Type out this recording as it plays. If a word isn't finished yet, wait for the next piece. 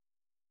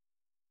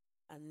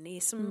I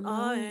need some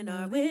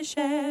R&R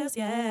wishes,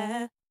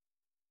 yeah.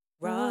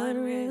 Raw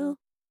and real.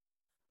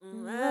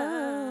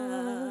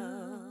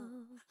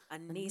 I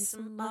need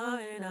some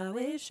R&R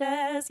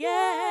wishes,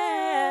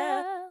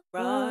 yeah.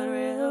 Raw and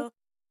real.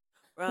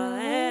 Raw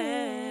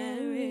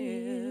and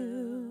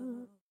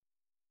real.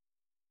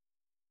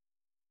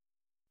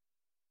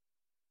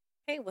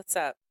 Hey, what's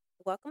up?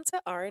 Welcome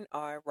to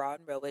R&R Raw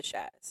and Real with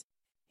Shaz.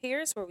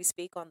 Here's where we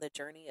speak on the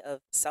journey of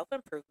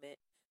self-improvement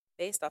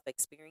based off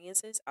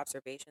experiences,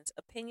 observations,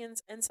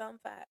 opinions, and some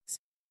facts.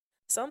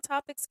 Some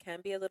topics can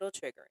be a little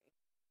triggering,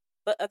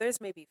 but others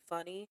may be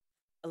funny,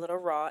 a little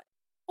raw,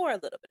 or a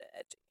little bit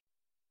edgy.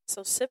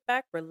 So sit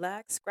back,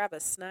 relax, grab a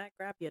snack,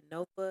 grab your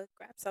notebook,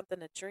 grab something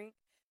to drink,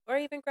 or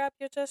even grab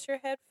your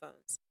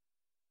headphones,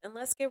 and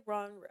let's get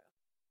raw and real.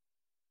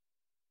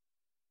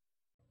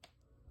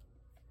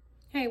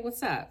 Hey,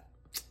 what's up?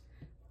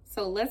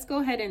 So let's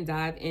go ahead and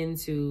dive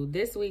into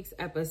this week's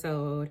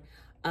episode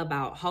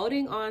about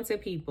holding on to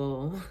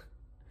people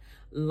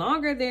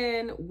longer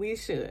than we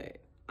should.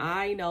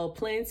 I know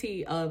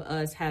plenty of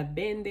us have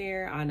been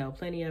there. I know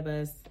plenty of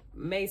us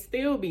may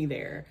still be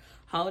there,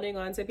 holding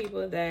on to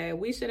people that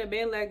we should have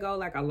been let go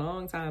like a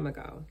long time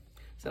ago.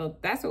 So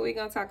that's what we're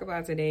going to talk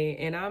about today.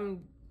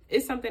 And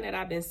it's something that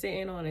I've been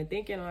sitting on and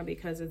thinking on,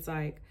 because it's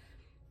like,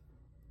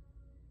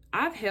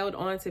 I've held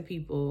on to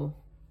people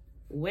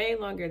way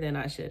longer than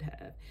I should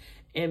have.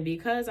 And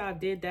because I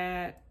did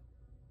that,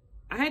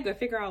 I had to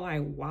figure out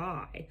like,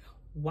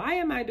 why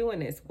am I doing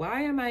this?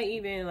 Why am I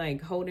even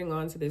like holding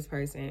on to this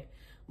person?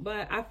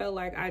 But I felt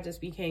like I just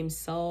became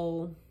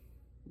so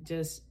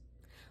just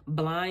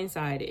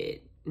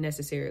blindsided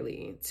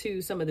necessarily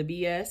to some of the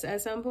BS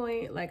at some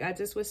point. Like I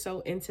just was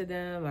so into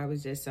them. I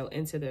was just so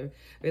into the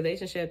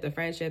relationship, the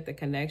friendship, the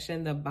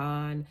connection, the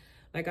bond.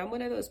 Like I'm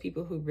one of those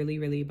people who really,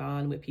 really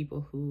bond with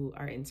people who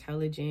are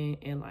intelligent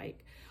and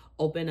like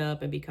open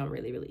up and become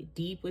really, really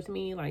deep with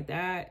me. Like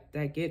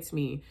that gets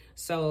me.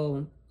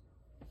 So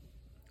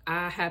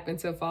I happen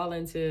to fall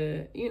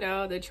into,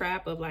 the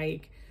trap of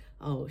like,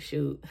 oh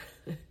shoot,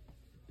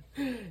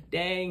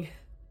 dang,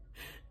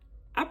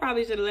 I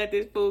probably should have let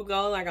this fool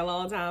go like a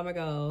long time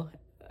ago.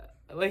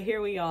 But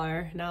here we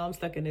are. Now I'm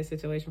stuck in this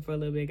situation for a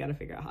little bit. Got to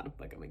figure out how the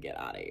fuck I'm gonna get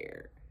out of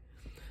here.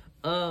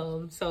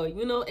 So,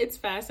 it's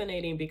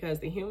fascinating because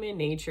the human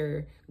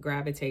nature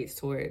gravitates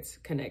towards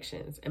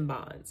connections and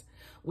bonds.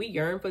 We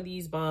yearn for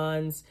these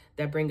bonds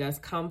that bring us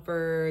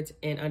comfort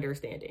and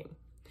understanding.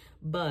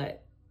 And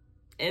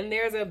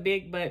there's a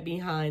big but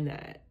behind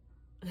that.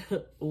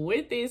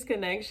 With these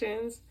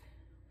connections,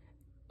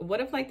 what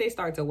if like they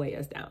start to weigh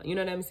us down? You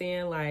know what I'm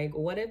saying? Like,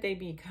 what if they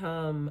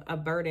become a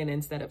burden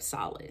instead of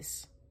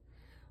solace?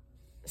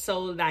 So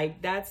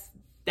like that's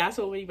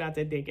what we about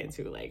to dig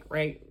into,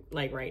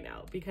 right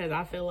now, because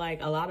I feel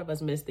like a lot of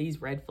us miss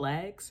these red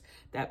flags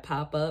that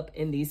pop up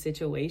in these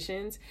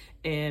situations,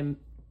 and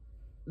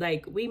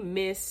like we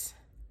miss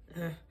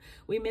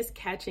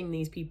catching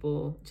these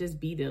people just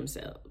be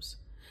themselves.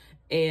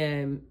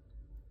 And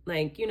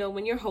like,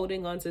 when you're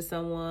holding on to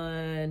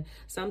someone,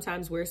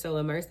 sometimes we're so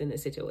immersed in the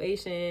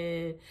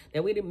situation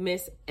that we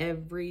miss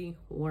every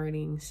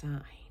warning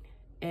sign,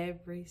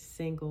 every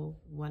single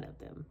one of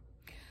them.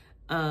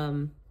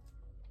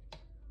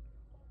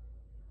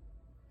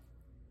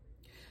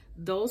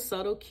 Those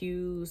subtle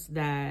cues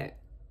that,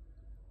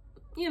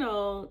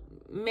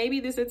 maybe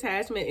this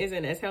attachment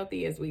isn't as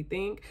healthy as we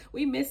think,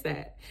 we miss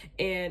that.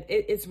 And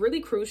it's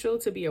really crucial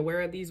to be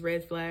aware of these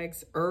red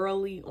flags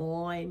early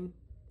on.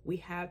 We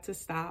have to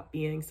stop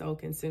being so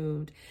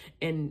consumed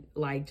and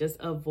like just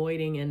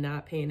avoiding and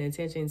not paying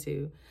attention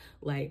to,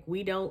 like,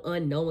 we don't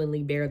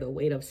unknowingly bear the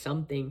weight of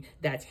something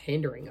that's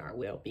hindering our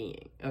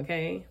well-being.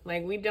 Okay.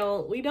 Like we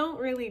don't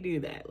really do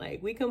that.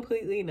 Like we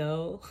completely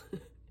know,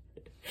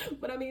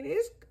 but I mean,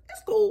 it's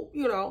cool,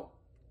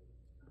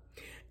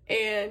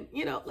 and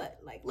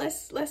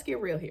let's get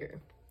real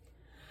here.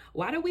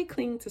 Why do we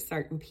cling to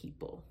certain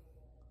people,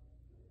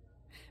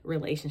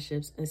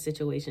 relationships and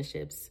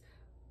situationships,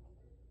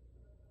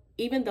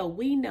 even though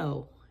we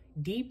know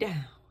deep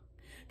down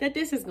that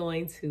this is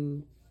going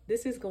to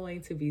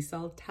be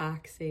so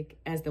toxic,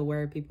 as the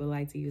word people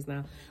like to use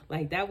now?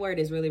 Like that word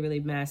is really, really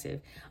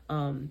massive.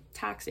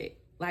 Toxic.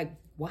 Like,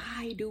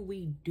 why do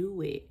we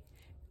do it?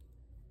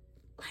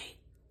 Like,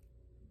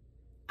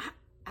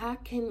 I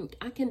can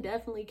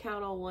definitely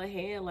count on one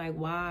hand like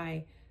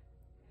why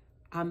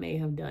I may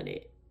have done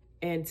it.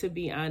 And to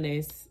be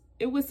honest,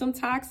 it was some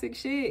toxic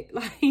shit.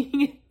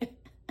 Like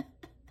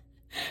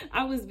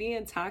I was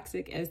being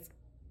toxic as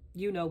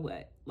you know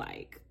what.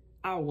 Like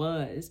I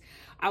was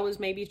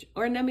maybe,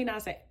 or let me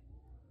not say,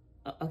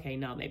 okay,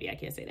 no, maybe I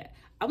can't say that.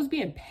 I was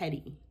being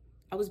petty.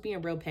 I was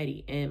being real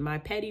petty, and my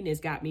pettiness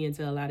got me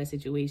into a lot of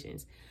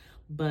situations.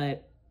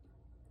 But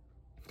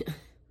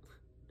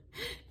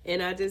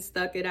and I just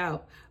stuck it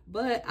out.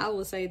 But I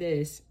will say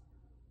this,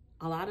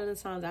 a lot of the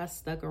times I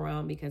stuck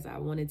around because I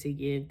wanted to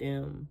give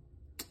them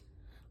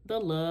the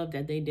love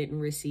that they didn't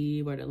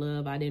receive, or the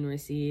love I didn't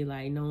receive,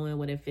 like knowing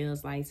what it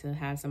feels like to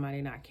have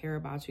somebody not care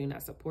about you,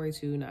 not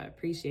support you, not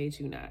appreciate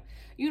you, not,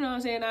 you know what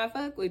I'm saying, not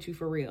fuck with you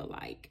for real.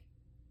 Like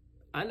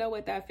I know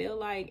what that feel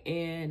like,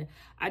 and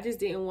I just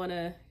didn't want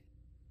to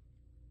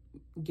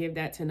give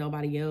that to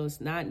nobody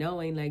else, not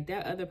knowing like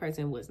that other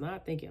person was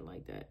not thinking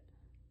like that.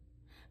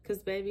 Cause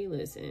baby,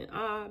 listen,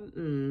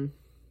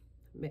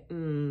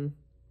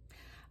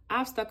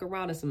 I've stuck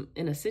around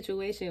in a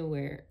situation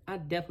where I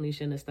definitely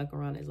shouldn't have stuck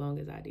around as long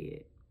as I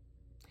did.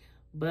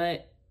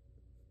 But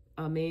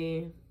I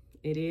mean,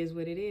 it is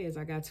what it is.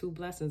 I got 2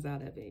 blessings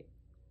out of it.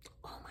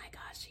 Oh my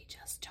gosh, she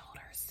just told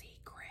her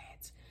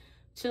secret.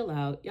 Chill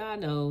out. Y'all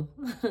know.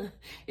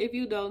 If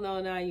you don't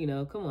know now, you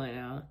know. Come on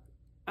now.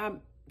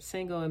 I'm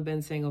single and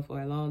been single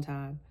for a long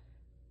time.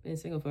 Been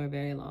single for a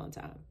very long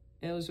time.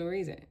 And it was a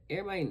reason.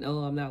 Everybody know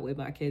I'm not with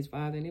my kid's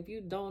father. And if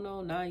you don't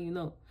know, now you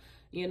know.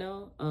 You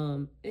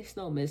know? It's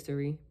no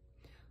mystery.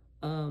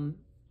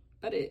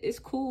 But it's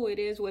cool. It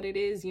is what it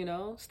is, you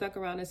know. Stuck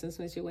around in some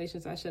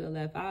situations I should have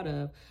left out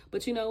of.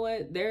 But you know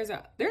what? There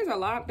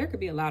could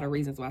be a lot of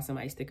reasons why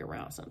somebody stick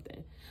around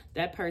something.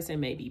 That person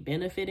may be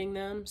benefiting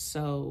them.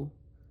 So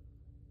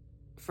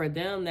for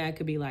them, that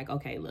could be like,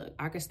 okay, look,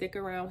 I could stick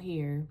around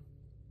here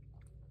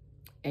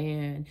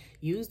and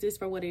use this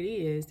for what it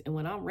is. And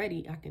when I'm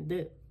ready, I can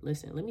dip.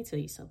 Listen, let me tell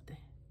you something.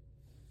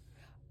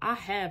 I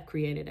have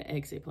created an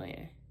exit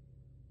plan.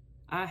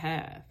 I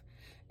have.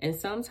 And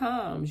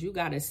sometimes you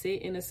got to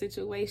sit in a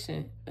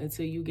situation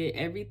until you get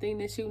everything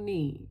that you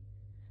need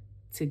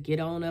to get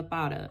on up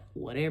out of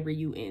whatever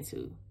you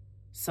into.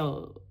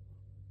 So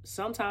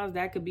sometimes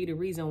that could be the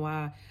reason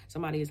why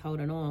somebody is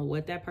holding on.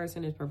 What that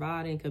person is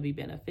providing could be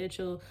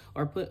beneficial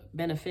or put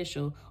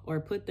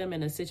them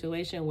in a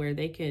situation where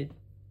they could,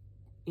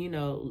 you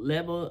know,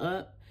 level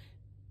up.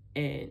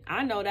 And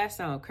I know that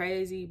sounds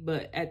crazy,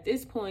 but at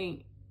this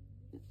point,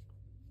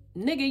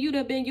 nigga, you'd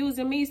have been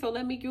using me, so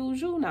let me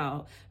use you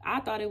now.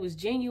 I thought it was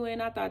genuine.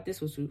 I thought this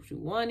was what you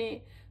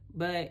wanted,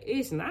 but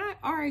it's not.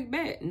 All right,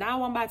 bet.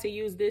 Now I'm about to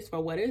use this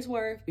for what it's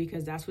worth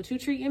because that's what you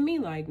treating me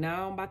like.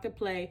 Now I'm about to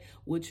play,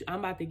 which I'm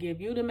about to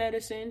give you the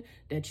medicine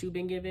that you've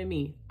been giving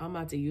me. I'm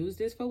about to use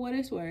this for what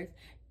it's worth.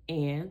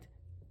 And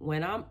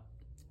when I'm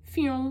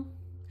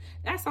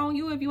that's on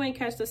you if you ain't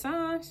catch the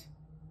signs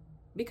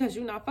because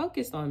you're not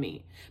focused on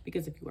me.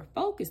 Because if you were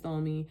focused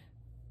on me,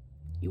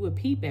 you would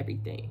peep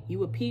everything. You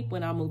would peep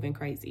when I'm moving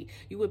crazy.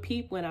 You would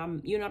peep when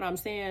I'm, you know what I'm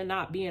saying,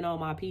 not being on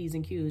my P's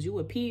and Q's. You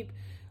would peep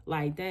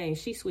like, dang,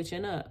 she's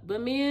switching up.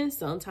 But men,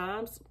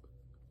 sometimes,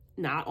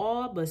 not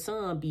all, but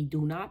some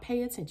do not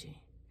pay attention.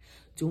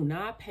 Do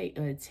not pay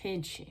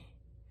attention.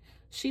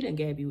 She done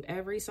gave you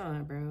every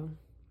sign, bro.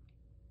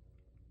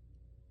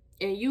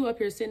 And you up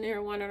here sitting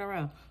there wandering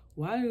around.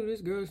 Why do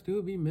this girl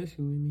still be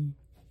messing with me?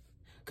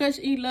 Because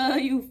she love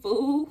you,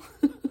 fool.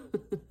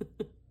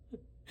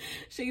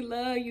 She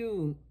love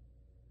you.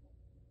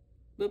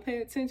 But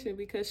pay attention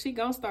because she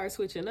gonna start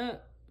switching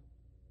up.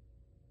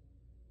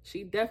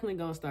 She definitely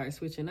gonna start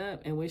switching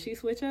up. And when she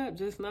switch up,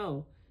 just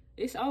know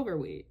it's over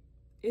with.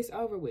 It's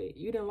over with.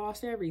 You done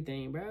lost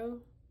everything,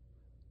 bro.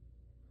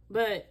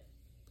 But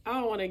I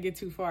don't want to get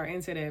too far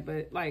into that.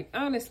 But like,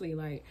 honestly,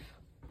 like,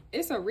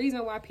 it's a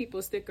reason why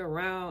people stick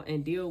around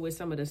and deal with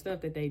some of the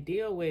stuff that they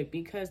deal with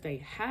because they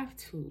have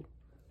to.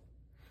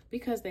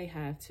 Because they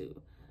have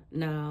to.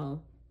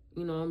 Now,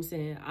 you know what I'm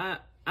saying?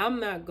 I'm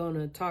not going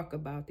to talk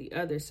about the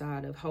other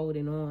side of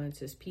holding on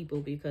to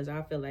people because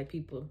I feel like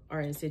people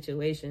are in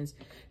situations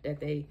that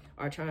they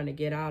are trying to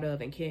get out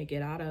of and can't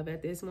get out of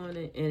at this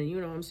moment. And you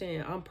know what I'm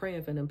saying? I'm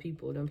praying for them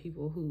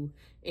people who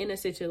in a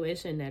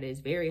situation that is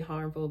very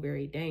harmful,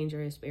 very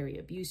dangerous, very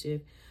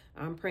abusive.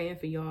 I'm praying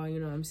for y'all, you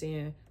know what I'm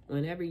saying?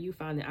 Whenever you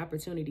find the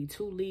opportunity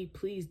to leave,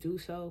 please do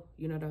so.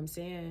 You know what I'm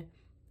saying?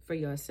 For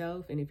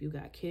yourself. And if you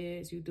got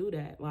kids, you do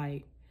that.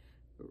 Like,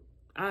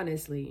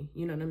 honestly,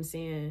 you know what I'm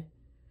saying?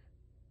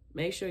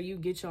 Make sure you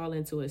get y'all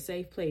into a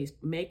safe place.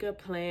 Make a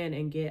plan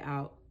and get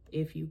out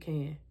if you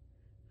can.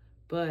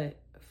 But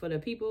for the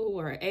people who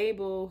are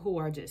able, who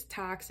are just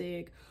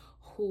toxic,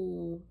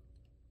 who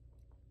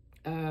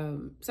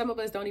some of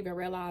us don't even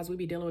realize we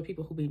be dealing with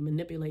people who be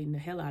manipulating the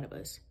hell out of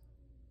us.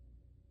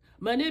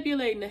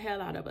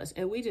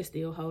 And we just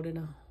still holding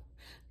on.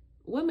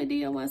 What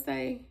Medea once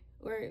say,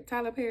 or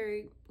Tyler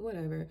Perry,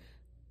 whatever.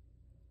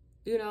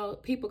 You know,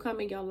 people come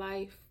in your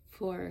life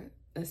for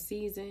a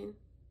season,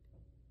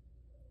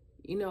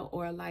 you know,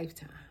 or a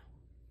lifetime.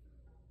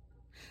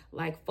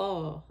 Like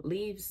fall,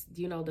 leaves,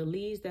 you know, the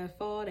leaves that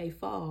fall, they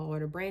fall. Or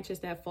the branches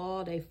that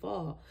fall, they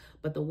fall.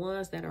 But the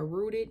ones that are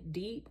rooted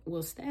deep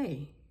will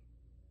stay.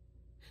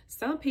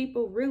 Some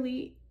people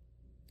really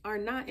are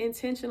not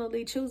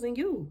intentionally choosing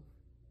you.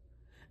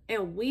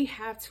 And we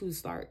have to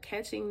start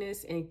catching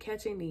this and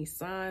catching these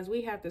signs.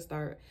 We have to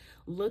start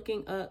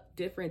looking up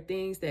different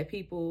things that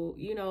people,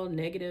 you know,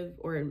 negative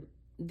or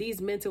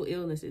these mental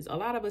illnesses. A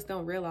lot of us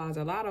don't realize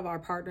a lot of our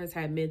partners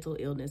had mental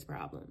illness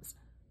problems.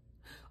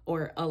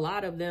 Or a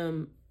lot of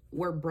them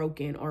were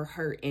broken or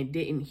hurt and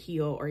didn't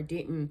heal or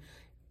didn't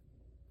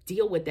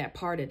deal with that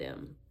part of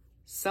them.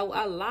 So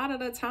a lot of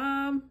the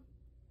time,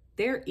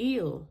 they're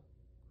ill.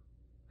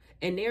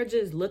 And they're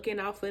just looking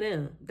out for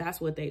them.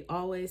 That's what they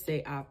always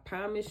say. I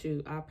promise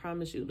you.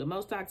 The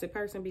most toxic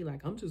person be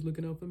like, I'm just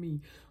looking out for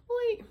me.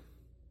 Wait.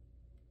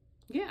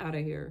 Get out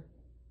of here.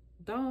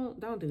 Don't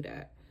do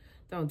that.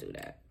 Don't do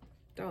that.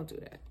 Don't do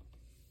that.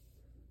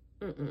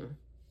 Mm-mm.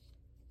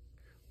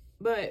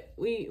 But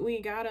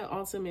we gotta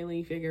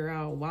ultimately figure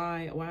out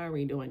why are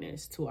we doing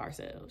this to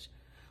ourselves?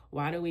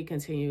 Why do we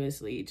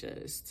continuously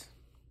just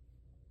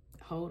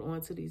hold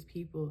on to these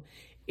people?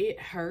 It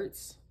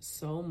hurts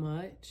so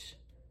much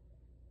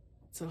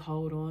to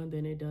hold on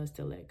than it does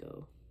to let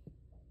go.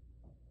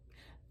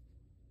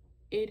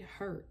 It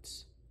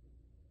hurts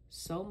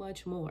so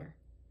much more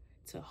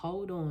to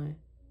hold on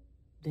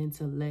than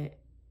to let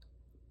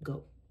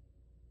go.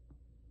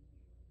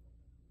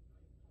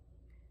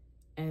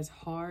 As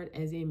hard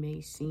as it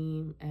may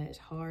seem, as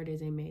hard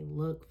as it may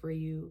look for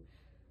you,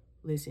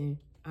 listen,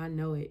 I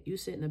know it. You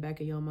sit in the back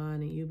of your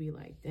mind and you be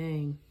like,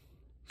 dang,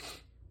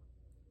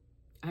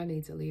 I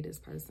need to leave this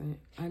person.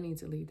 I need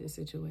to leave this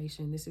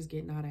situation. This is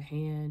getting out of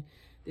hand.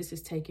 This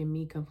is taking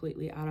me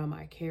completely out of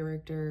my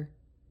character.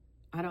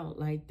 I don't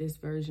like this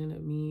version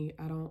of me.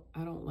 I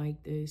don't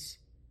like this.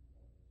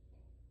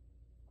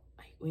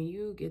 Like when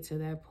you get to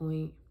that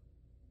point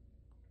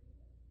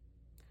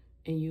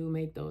and you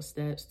make those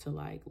steps to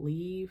like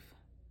leave,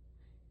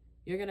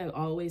 you're going to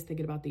always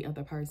thinking about the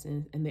other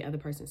person and the other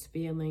person's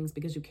feelings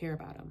because you care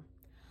about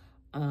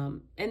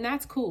them. And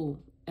that's cool.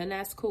 And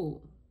that's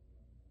cool.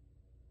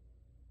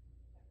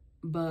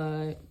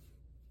 But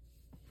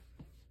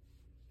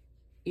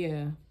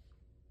yeah,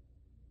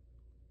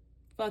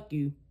 fuck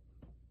you.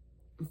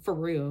 For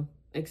real.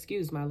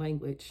 Excuse my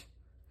language.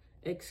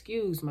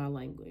 Excuse my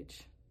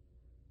language.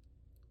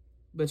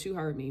 But you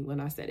heard me when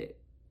I said it.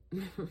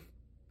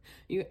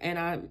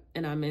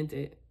 I meant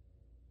it.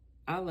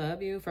 I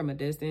love you from a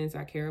distance.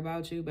 I care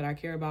about you, but I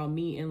care about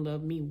me and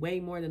love me way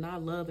more than I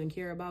love and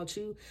care about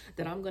you,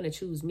 that I'm going to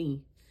choose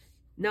me.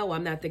 No,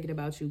 I'm not thinking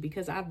about you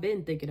because I've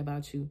been thinking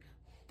about you.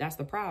 That's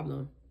the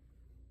problem.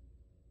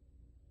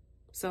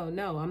 So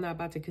no, I'm not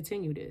about to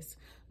continue this.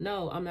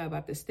 No, I'm not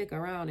about to stick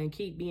around and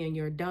keep being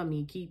your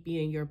dummy, keep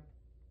being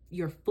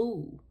your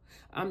fool.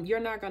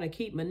 You're not going to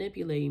keep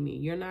manipulating me.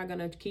 You're not going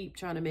to keep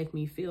trying to make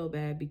me feel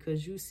bad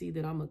because you see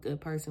that I'm a good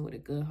person with a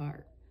good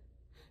heart.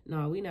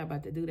 No, we're not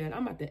about to do that.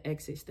 I'm about to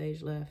exit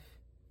stage left.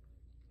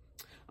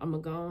 I'm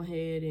going to go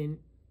ahead and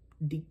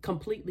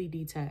completely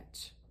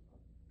detach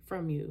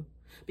from you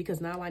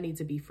because now I need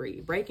to be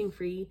free. Breaking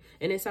free,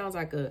 and it sounds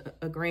like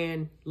a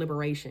grand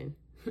liberation,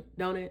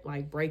 don't it?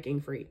 Like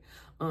breaking free.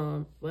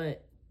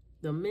 But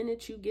the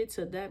minute you get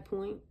to that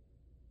point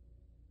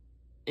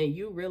and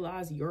you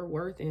realize your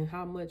worth and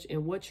how much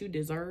and what you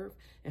deserve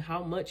and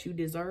how much you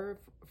deserve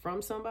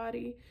from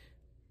somebody,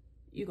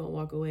 you're going to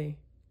walk away.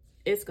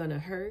 It's going to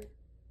hurt,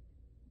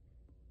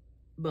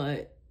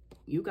 but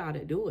you got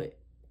to do it.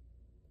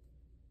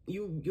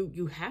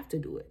 You have to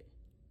do it.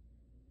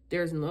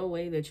 There's no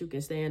way that you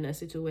can stay in that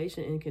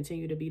situation and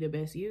continue to be the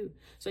best you.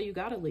 So you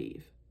got to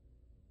leave.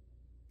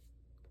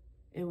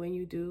 And when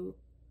you do,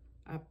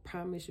 I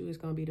promise you it's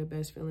going to be the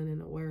best feeling in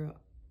the world.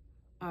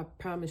 I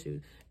promise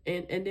you.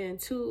 And then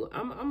too,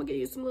 I'm going to give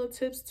you some little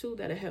tips too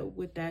that'll help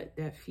with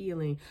that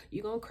feeling.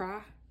 You're going to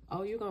cry.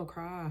 Oh, you're going to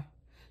cry.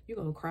 You're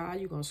going to cry.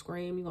 You're going to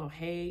scream. You're going to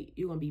hate.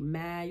 You're going to be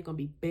mad. You're going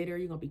to be bitter.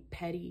 You're going to be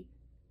petty.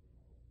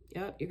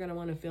 Yep, you're going to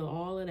want to feel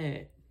all of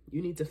that.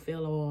 You need to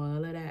feel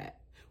all of that.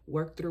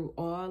 Work through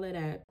all of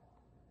that.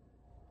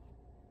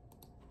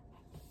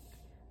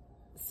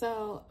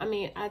 So, I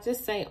mean, I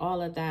just say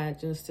all of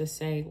that just to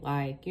say,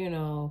 like, you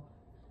know,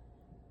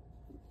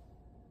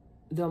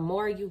 the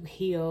more you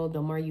heal,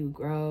 the more you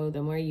grow,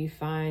 the more you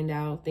find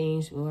out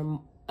things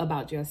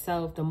about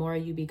yourself, the more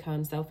you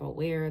become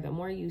self-aware, the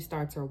more you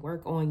start to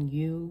work on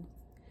you,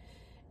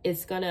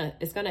 it's gonna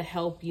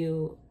help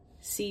you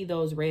see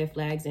those red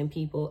flags in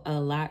people a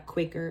lot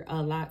quicker,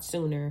 a lot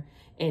sooner,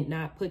 and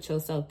not put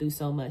yourself through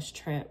so much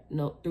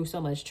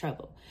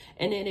trouble.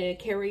 And then it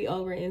carry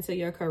over into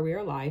your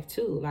career life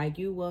too. Like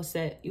you will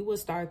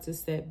start to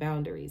set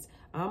boundaries.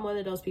 I'm one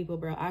of those people,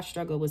 bro. I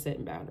struggle with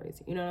setting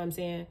boundaries. You know what I'm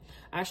saying?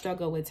 I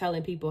struggle with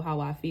telling people how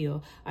I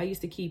feel. I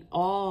used to keep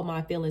all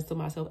my feelings to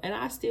myself, and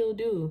I still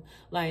do.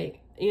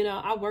 Like, you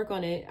know, I work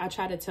on it. I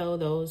try to tell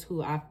those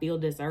who I feel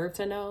deserve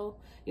to know.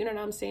 You know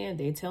what I'm saying?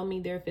 They tell me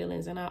their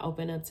feelings and I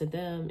open up to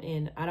them,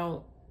 and I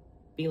don't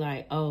be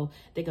like, oh,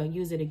 they're going to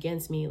use it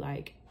against me.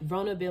 Like,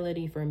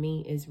 vulnerability for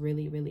me is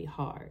really, really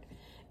hard.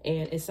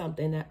 And it's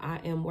something that I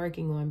am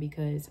working on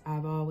because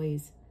I've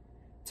always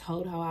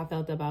told how I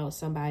felt about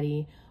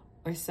somebody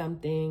or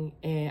something,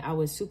 and I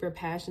was super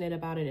passionate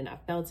about it, and I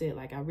felt it.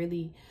 Like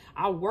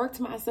I worked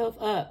myself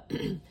up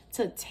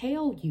to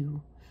tell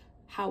you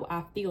how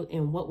I feel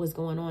and what was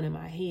going on in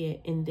my head,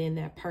 and then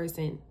that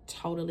person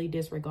totally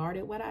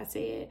disregarded what I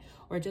said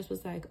or just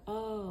was like,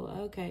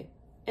 oh, okay,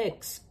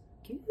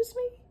 excuse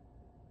me?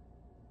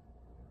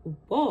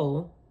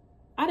 Whoa,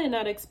 I did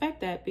not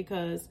expect that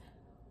because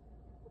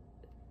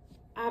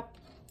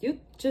you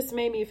just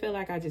made me feel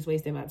like I just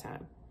wasted my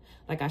time.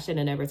 Like I should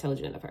have never told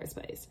you in the first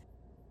place.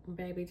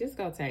 Baby, just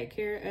go take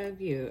care of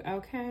you,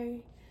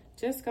 okay?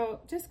 Just go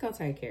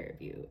take care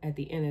of you at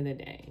the end of the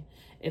day.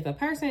 If a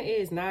person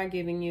is not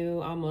giving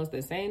you almost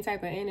the same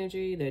type of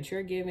energy that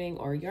you're giving,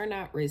 or you're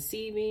not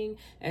receiving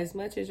as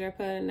much as you're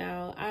putting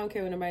out, I don't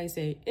care what nobody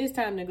say, it's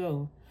time to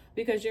go.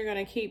 Because you're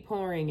going to keep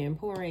pouring and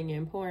pouring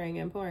and pouring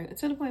and pouring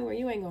to the point where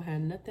you ain't going to have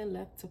nothing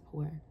left to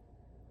pour.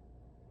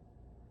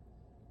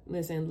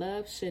 Listen,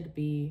 love should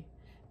be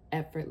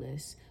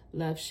effortless.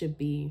 Love should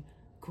be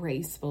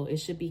graceful. It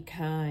should be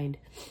kind.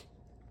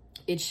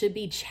 It should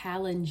be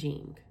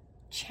challenging.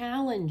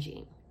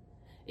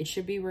 It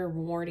should be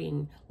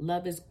rewarding.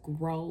 Love is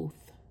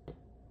growth.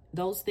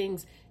 Those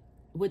things,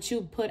 what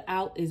you put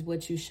out is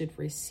what you should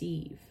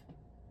receive.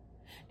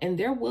 And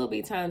there will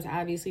be times,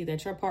 obviously,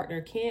 that your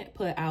partner can't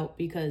put out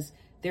because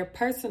their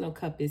personal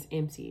cup is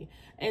empty.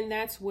 And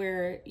that's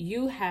where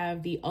you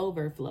have the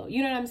overflow.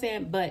 You know what I'm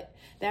saying? But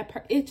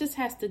it just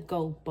has to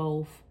go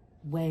both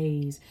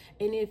ways.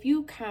 And if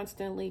you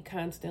constantly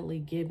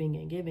giving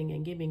and giving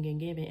and giving and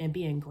giving and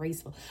being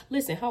graceful.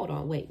 Listen, hold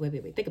on, wait.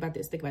 Think about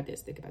this.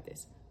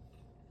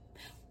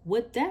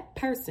 Would that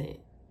person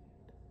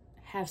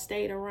have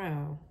stayed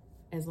around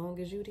as long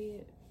as you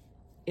did?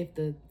 If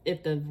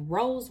the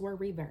roles were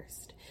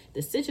reversed,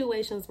 the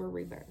situations were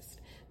reversed,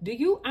 do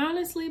you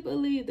honestly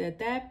believe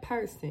that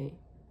person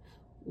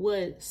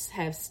would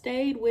have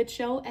stayed with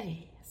your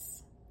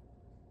ass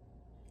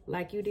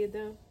like you did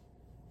them?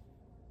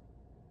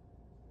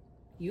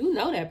 You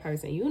know that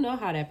person. You know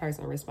how that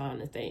person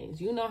responds to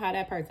things. You know how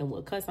that person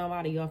will cut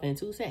somebody off in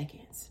 2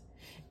 seconds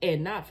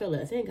and not feel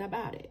a thing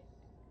about it.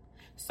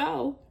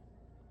 So,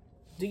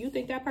 do you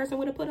think that person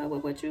would have put up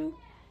with you?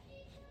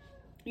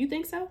 You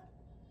think so?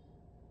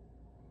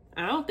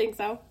 I don't think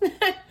so.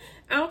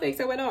 I don't think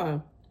so at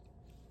all.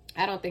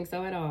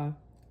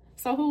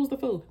 So who's the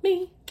fool?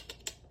 Me.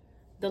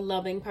 The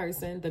loving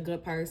person, the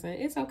good person.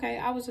 It's okay.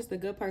 I was just the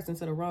good person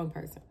to the wrong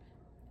person.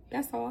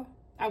 That's all.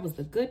 I was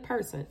the good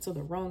person to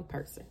the wrong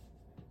person.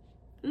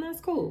 And that's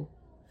cool.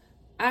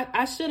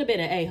 I should have been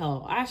an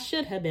a-hole. I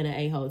should have been an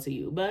a-hole to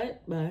you.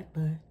 But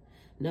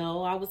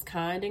no, I was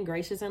kind and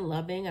gracious and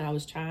loving. And I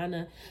was trying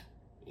to,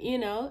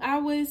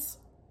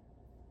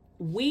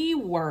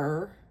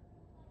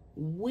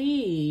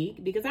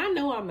 because I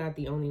know I'm not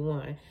the only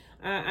one.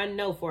 I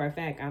know for a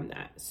fact I'm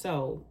not.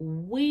 So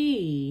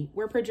we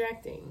were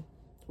projecting.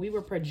 We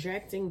were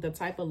projecting the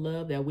type of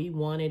love that we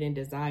wanted and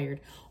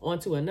desired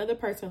onto another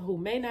person who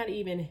may not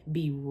even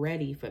be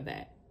ready for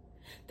that.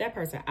 That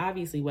person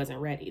obviously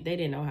wasn't ready. They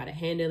didn't know how to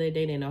handle it.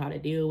 They didn't know how to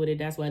deal with it.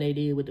 That's why they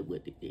did what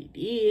they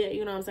did.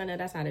 You know what I'm saying?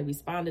 That's how they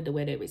responded the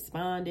way they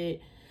responded.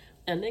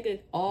 A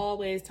nigga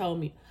always told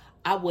me,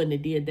 I wouldn't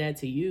have did that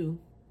to you.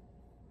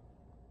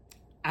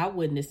 I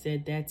wouldn't have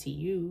said that to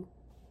you.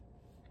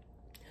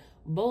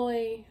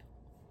 Boy,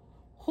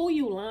 who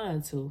you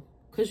lying to?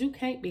 Because you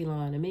can't be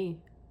lying to me.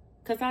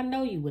 Because I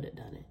know you would have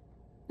done it.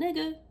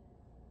 Nigga,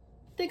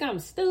 think I'm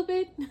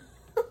stupid?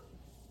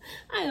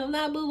 I am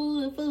not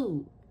boo-boo the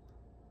food.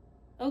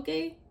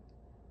 Okay?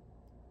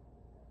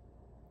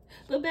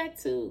 But back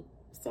to,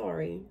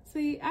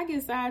 See, I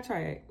get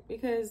sidetracked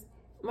because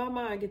my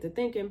mind get to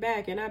thinking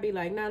back and I be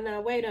like,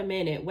 no, wait a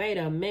minute.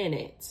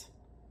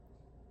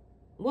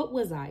 What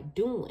was I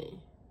doing?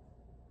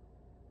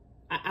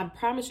 I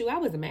promise you, I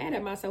was mad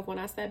at myself when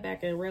I sat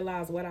back and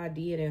realized what I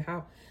did and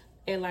how.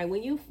 And like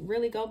when you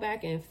really go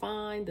back and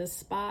find the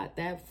spot,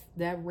 that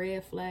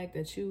red flag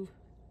that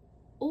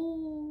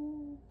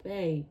ooh,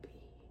 baby.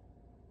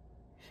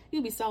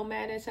 You be so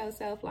mad at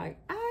yourself like,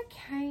 I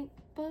can't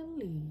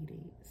believe this.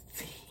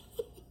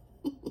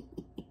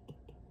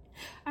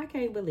 I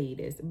can't believe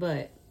this.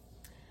 But,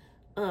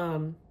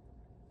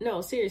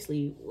 no,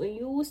 seriously, when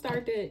you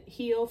start to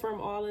heal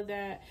from all of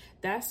that,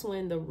 that's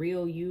when the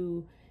real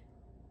you,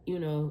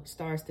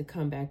 starts to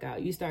come back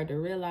out. You start to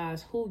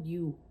realize who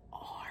you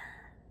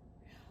are.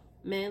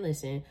 Man,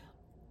 listen,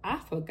 I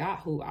forgot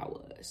who I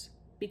was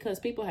because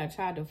people have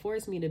tried to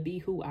force me to be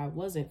who I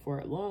wasn't for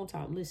a long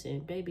time. Listen,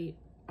 baby,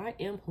 I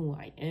am who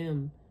I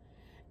am.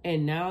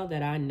 And now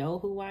that I know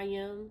who I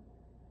am,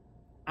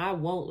 I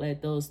won't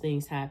let those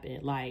things happen.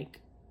 Like,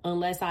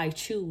 unless I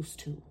choose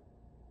to.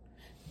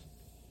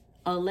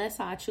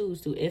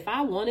 If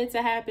I want it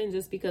to happen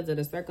just because of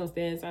the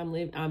circumstance I'm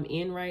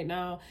in right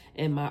now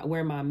and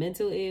where my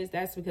mental is,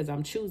 that's because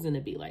I'm choosing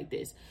to be like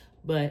this.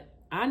 But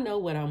I know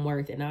what I'm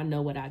worth and I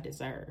know what I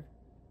deserve.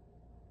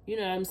 You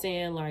know what I'm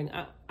saying? Like,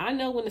 I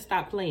know when to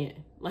stop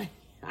playing. Like,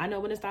 I know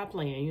when to stop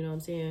playing. You know what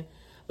I'm saying?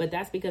 But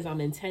that's because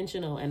I'm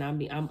intentional and I'm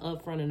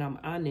upfront and I'm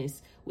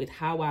honest with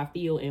how I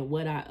feel and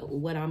what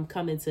I'm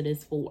coming to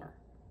this for.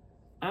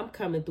 I'm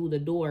coming through the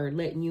door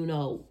letting you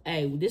know,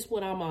 hey, this is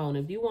what I'm on.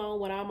 If you on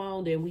what I'm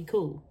on, then we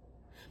cool.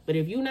 But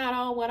if you not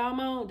on what I'm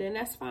on, then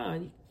that's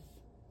fine.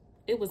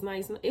 It was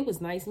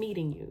nice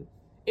meeting you.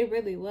 It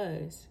really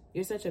was.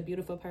 You're such a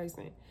beautiful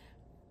person.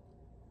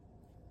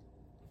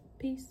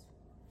 Peace.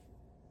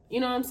 You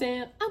know what I'm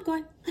saying? I'm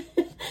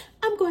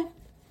going.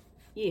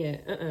 Yeah,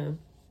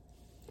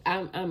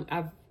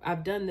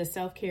 I've done the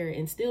self-care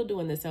and still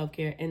doing the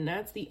self-care, and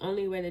that's the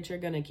only way that you're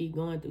gonna keep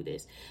going through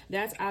this.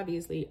 That's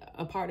obviously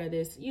a part of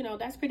this.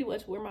 That's pretty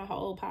much where my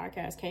whole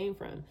podcast came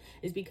from,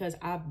 is because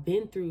I've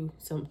been through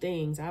some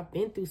things. I've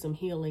been through some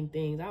healing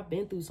things. I've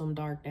been through some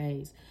dark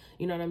days.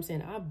 You know what I'm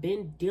saying? I've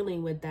been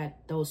dealing with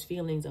those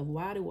feelings of,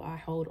 why do I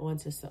hold on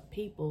to some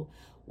people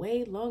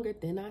way longer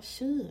than I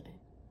should?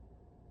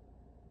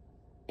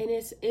 And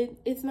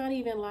it's not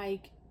even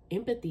like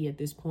empathy at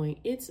this point.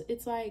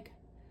 It's like,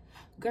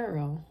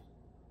 girl,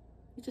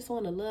 you just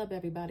want to love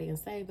everybody and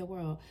save the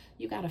world.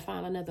 You got to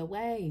find another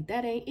way.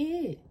 That ain't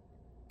it.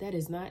 That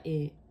is not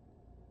it.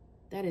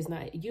 That is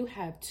not it. You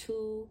have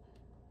two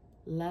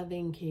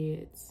loving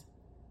kids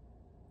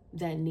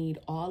that need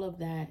all of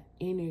that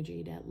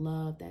energy, that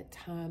love, that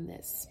time,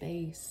 that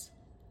space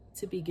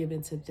to be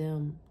given to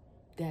them,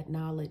 that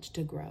knowledge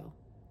to grow.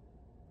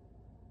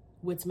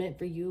 What's meant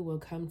for you will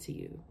come to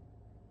you.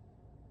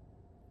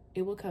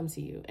 It will come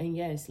to you. And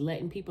yes,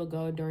 letting people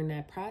go during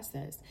that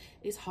process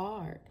is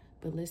hard.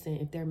 But listen,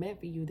 if they're meant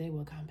for you, they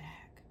will come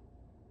back.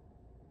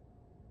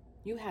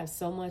 You have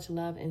so much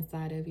love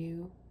inside of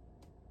you.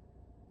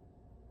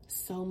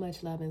 So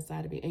much love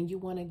inside of you. And you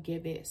want to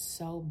give it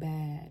so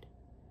bad.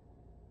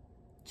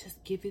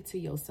 Just give it to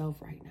yourself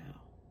right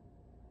now.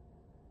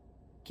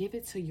 Give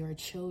it to your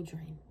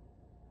children.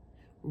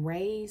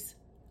 Raise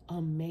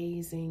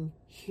amazing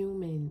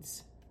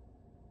humans.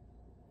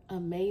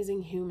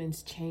 Amazing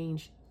humans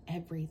change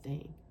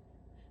everything.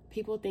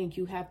 People think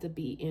you have to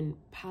be in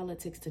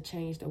politics to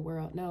change the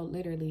world. No,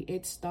 literally,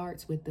 it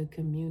starts with the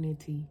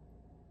community.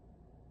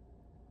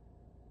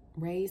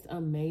 Raise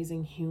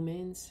amazing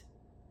humans.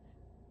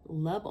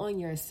 Love on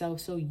yourself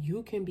so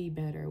you can be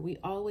better. We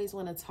always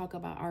want to talk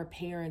about our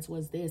parents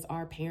was this,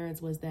 our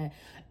parents was that.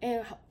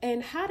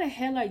 And how the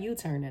hell are you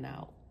turning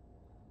out?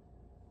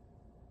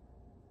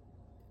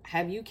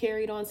 Have you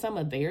carried on some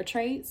of their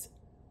traits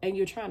and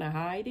you're trying to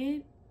hide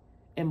it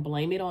and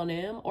blame it on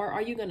them? Or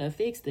are you going to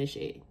fix this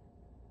shit?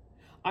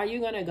 Are you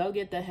going to go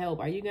get the help?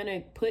 Are you going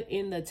to put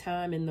in the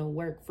time and the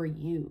work for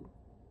you?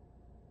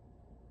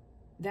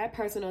 That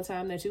personal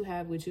time that you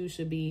have with you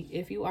should be,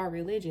 if you are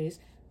religious,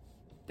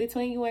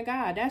 between you and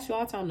God. That's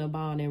your time to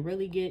bond and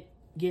really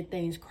get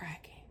things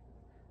cracking.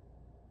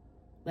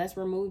 Let's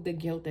remove the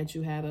guilt that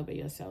you have over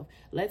yourself.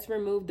 Let's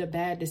remove the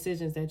bad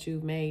decisions that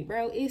you've made.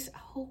 Bro, it's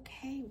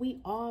okay. We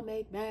all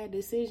make bad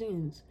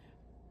decisions.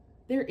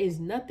 There is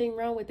nothing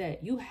wrong with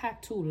that. You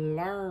have to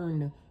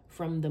learn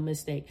from the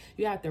mistake.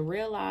 You have to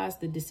realize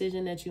the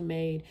decision that you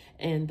made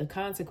and the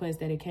consequence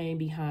that it came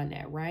behind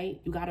that, right?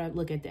 You got to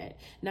look at that.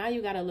 Now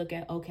you got to look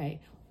at,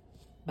 okay,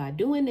 by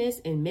doing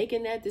this and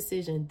making that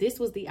decision, this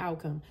was the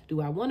outcome.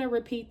 Do I want to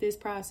repeat this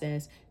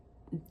process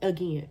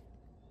again?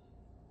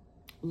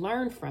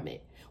 Learn from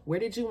it. Where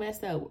did you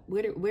mess up?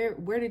 Where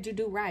did you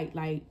do right?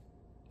 Like,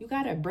 you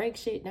got to break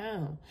shit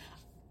down.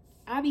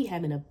 I be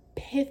having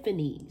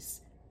epiphanies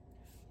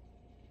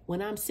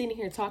when I'm sitting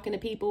here talking to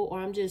people, or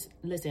I'm just,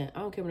 listen, I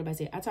don't care what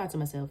anybody say. I talk to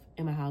myself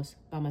in my house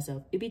by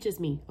myself. It be just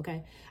me,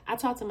 okay? I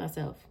talk to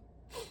myself.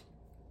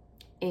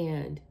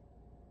 And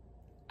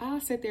I'll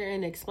sit there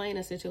and explain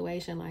a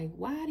situation like,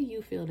 why do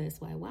you feel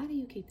this way? Why do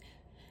you keep...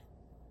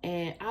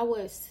 And I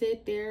would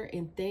sit there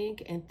and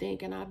think,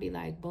 and I'll be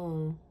like,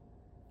 boom.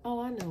 Oh,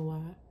 I know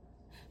why.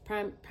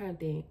 Prime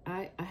thing.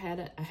 I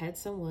had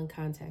someone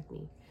contact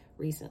me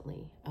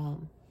recently.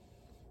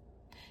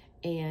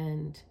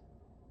 And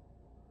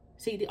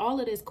see, all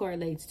of this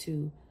correlates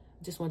to,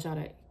 just want y'all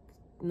to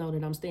know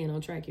that I'm staying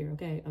on track here,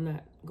 okay? I'm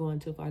not going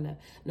too far left.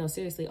 No,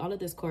 seriously, all of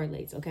this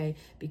correlates, okay?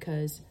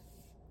 Because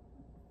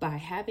by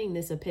having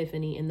this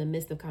epiphany in the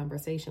midst of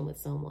conversation with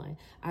someone,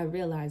 I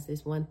realized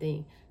this one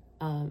thing.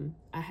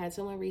 I had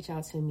someone reach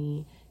out to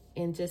me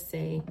and just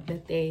say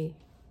that they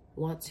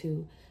want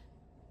to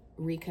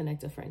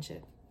reconnect a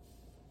friendship.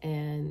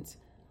 And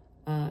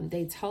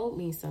they told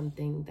me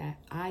something that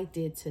I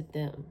did to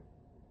them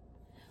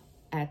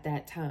at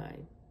that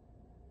time.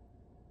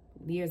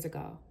 Years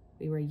ago,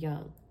 we were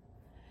young.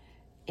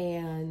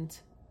 And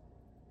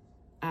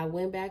I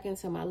went back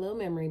into my little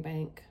memory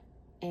bank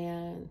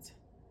and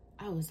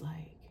I was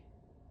like,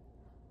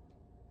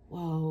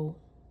 whoa,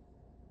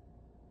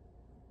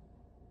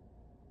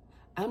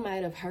 I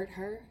might have hurt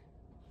her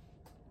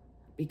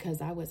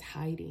because I was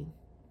hiding.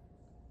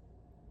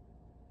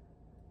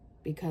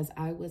 Because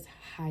I was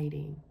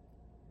hiding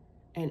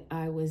and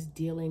I was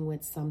dealing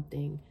with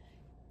something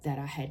that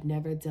I had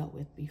never dealt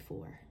with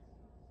before.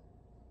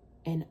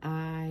 And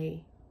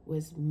I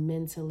was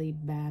mentally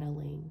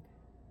battling,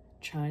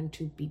 trying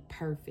to be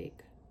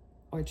perfect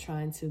or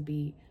trying to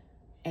be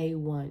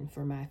A1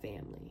 for my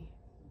family.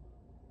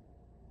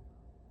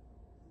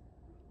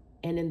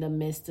 And in the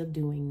midst of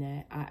doing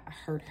that, I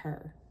hurt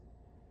her.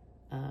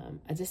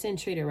 I just didn't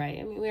treat her right.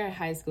 I mean, we were in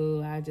high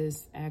school. I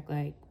just act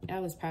like I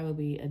was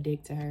probably a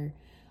dick to her.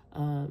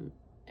 And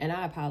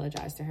I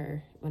apologized to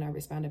her when I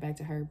responded back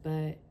to her.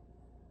 But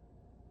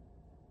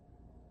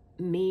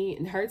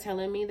her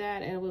telling me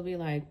that, and it would be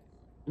like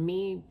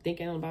me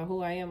thinking about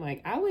who I am.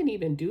 Like, I wouldn't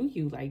even do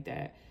you like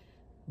that.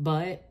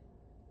 But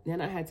Then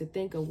I had to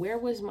think of where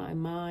was my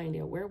mind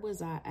and where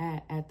was I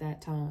at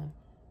that time.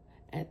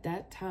 At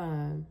that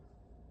time,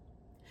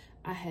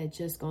 I had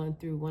just gone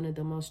through one of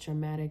the most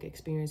traumatic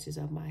experiences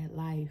of my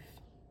life.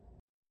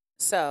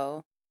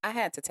 So I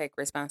had to take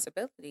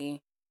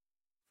responsibility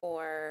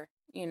for,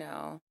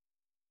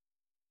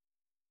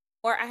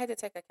 or I had to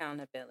take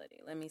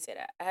accountability. Let me say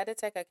that. I had to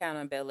take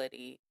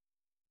accountability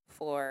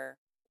for,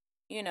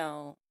 you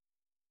know,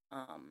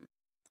 um,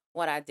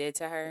 what I did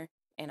to her.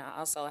 And I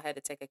also had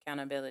to take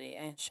accountability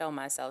and show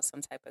myself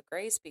some type of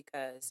grace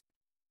because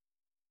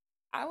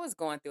I was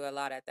going through a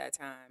lot at that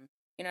time.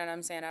 You know what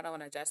I'm saying? I don't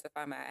want to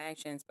justify my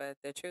actions, but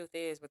the truth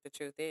is what the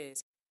truth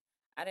is.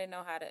 I didn't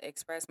know how to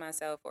express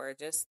myself or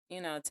just,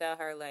 tell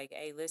her, like,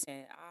 hey,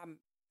 listen, I'm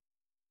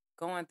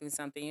going through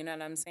something. You know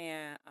what I'm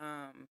saying?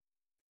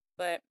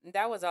 But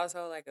that was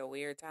also like a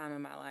weird time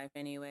in my life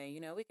anyway.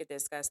 We could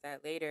discuss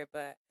that later.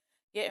 But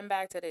getting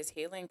back to this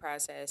healing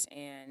process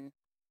and,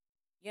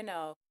 you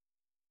know,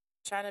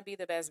 trying to be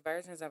the best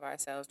versions of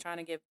ourselves,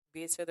 trying to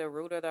be to the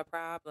root of the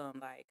problem.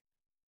 Like,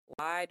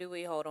 why do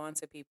we hold on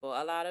to people?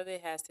 A lot of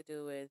it has to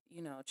do with,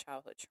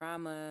 childhood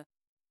trauma.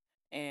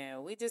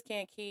 And we just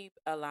can't keep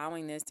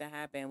allowing this to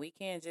happen. We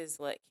can't just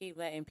keep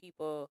letting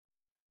people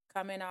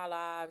come in our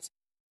lives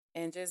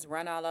and just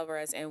run all over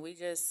us. And we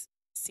just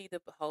see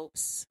the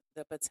hopes,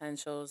 the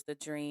potentials, the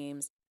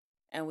dreams,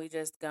 and we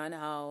just gun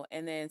ho.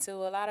 And then, too,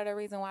 a lot of the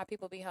reason why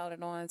people be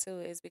holding on to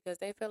is because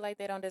they feel like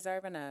they don't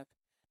deserve enough.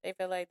 They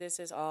feel like this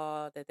is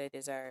all that they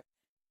deserve.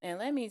 And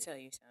let me tell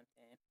you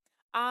something.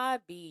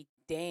 I'd be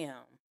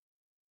damn.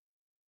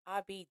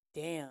 I'd be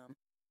damn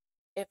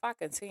if I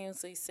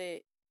continuously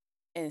sit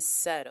and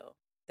settle.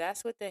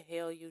 That's what the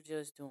hell you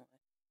just doing.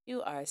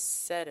 You are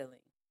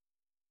settling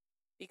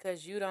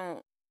because you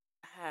don't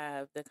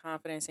have the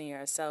confidence in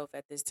yourself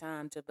at this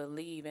time to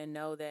believe and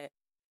know that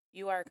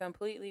you are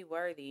completely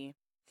worthy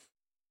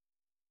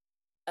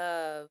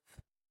of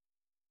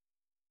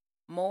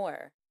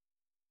more.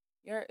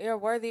 You're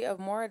worthy of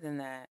more than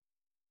that.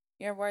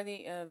 You're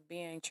worthy of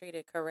being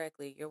treated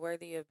correctly. You're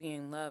worthy of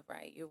being loved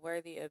right. You're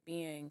worthy of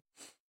being,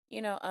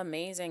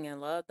 amazing and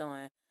loved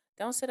on.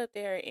 Don't sit up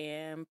there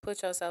and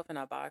put yourself in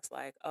a box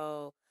like,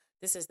 oh,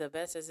 this is the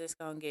best as it's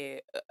gonna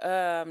get.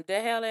 The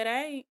hell it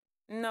ain't.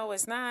 No,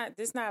 it's not.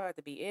 This not about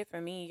to be it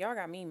for me. Y'all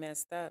got me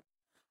messed up.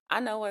 I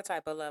know what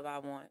type of love I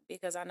want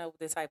because I know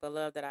the type of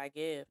love that I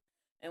give.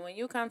 And when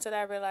you come to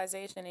that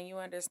realization and you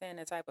understand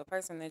the type of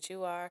person that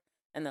you are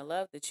and the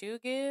love that you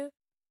give,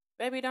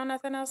 baby, don't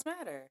nothing else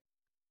matter.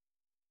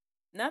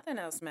 Nothing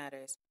else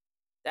matters.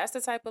 That's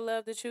the type of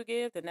love that you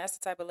give, then that's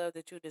the type of love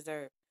that you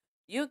deserve.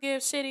 You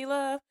give shitty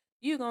love,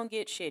 you gonna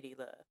get shitty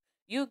love.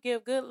 You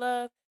give good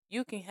love,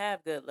 you can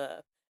have good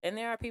love. And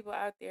there are people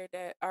out there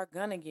that are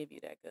gonna give you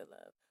that good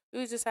love.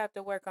 We just have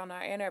to work on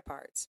our inner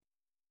parts.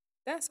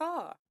 That's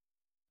all.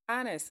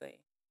 Honestly.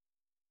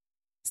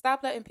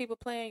 Stop letting people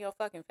play in your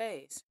fucking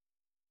face.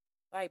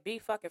 Like, be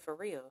fucking for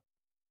real.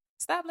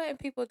 Stop letting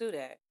people do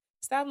that.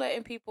 Stop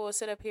letting people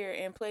sit up here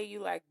and play you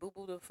like Boo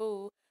Boo the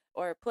Fool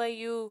or play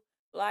you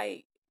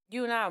like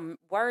you not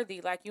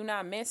worthy, like you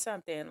not miss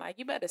something. Like,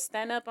 you better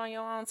stand up on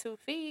your own 2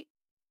 feet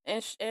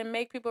and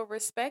make people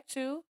respect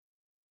you.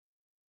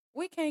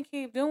 We can't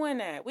keep doing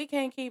that. We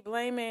can't keep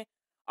blaming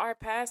our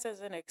past as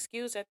an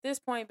excuse. At this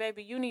point,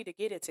 baby, you need to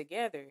get it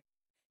together,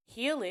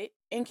 heal it,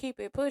 and keep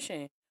it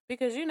pushing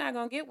because you're not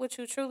going to get what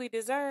you truly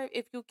deserve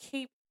if you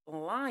keep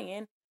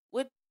lying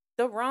with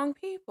the wrong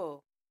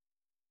people.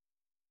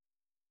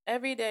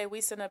 Every day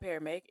we sit up here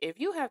and if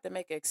you have to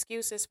make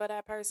excuses for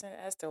that person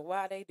as to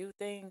why they do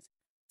things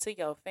to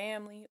your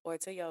family or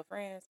to your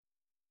friends,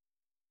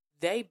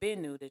 they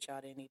been knew that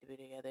y'all didn't need to be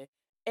together.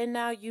 And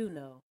now you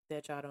know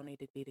that y'all don't need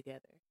to be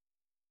together.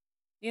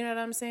 You know what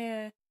I'm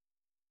saying?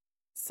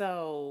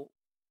 So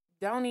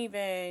don't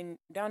even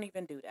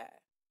do that.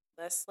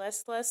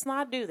 Let's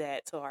not do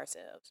that to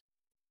ourselves.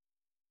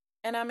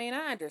 And I mean,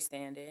 I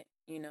understand it.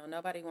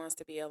 Nobody wants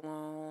to be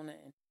alone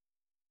and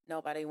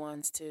nobody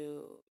wants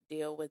to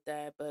deal with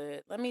that.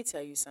 But let me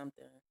tell you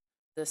something.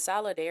 The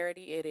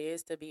solidarity it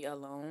is to be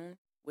alone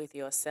with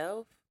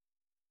yourself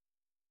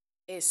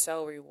is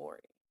so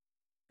rewarding.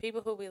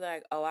 People who be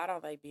like, oh, I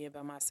don't like being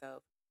by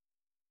myself,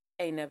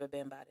 ain't never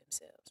been by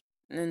themselves.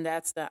 And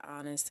that's the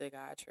honest to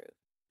God truth.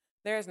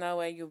 There's no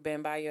way you've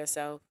been by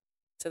yourself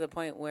to the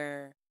point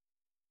where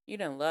you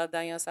done loved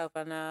on yourself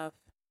enough.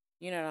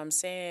 You know what I'm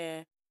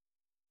saying?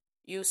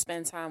 You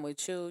spend time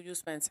with you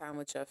spend time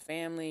with your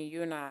family.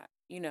 You're not,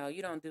 you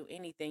don't do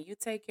anything. You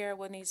take care of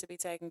what needs to be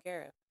taken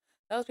care of.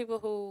 Those people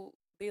who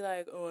be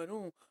like,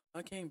 oh,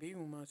 I can't be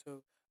with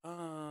myself.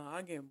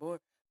 I get bored.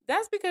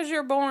 That's because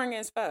you're boring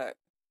as fuck.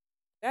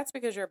 That's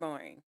because you're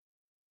boring.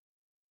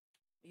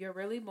 You're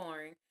really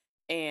boring.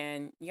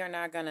 And you're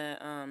not gonna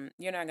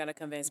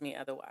convince me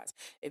otherwise.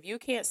 If you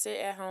can't sit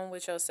at home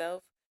with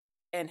yourself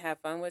and have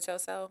fun with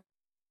yourself,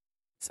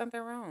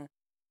 something wrong.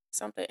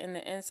 Something in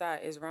the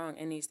inside is wrong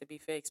and needs to be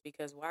fixed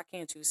because why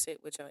can't you sit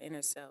with your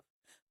inner self?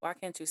 Why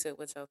can't you sit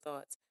with your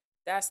thoughts?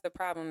 That's the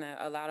problem that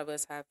a lot of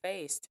us have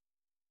faced.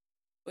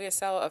 We're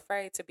so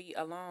afraid to be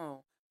alone.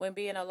 when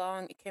being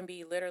alone can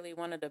be literally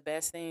one of the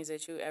best things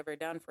that you ever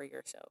done for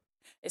yourself.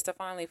 It's to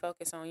finally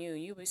focus on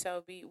you. We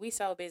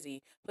so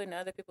busy putting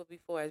other people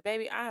before us.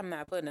 Baby, I'm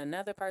not putting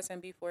another person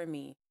before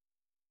me.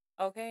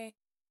 Okay?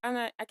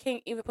 I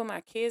can't even put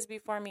my kids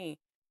before me.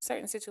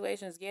 Certain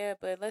situations, yeah,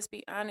 but let's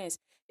be honest.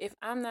 If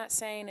I'm not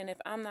sane and if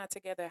I'm not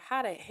together,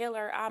 how the hell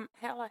am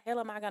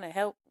I gonna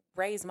help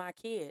raise my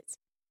kids?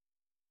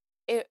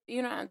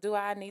 Do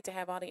I need to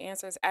have all the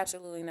answers?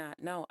 Absolutely not.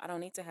 No, I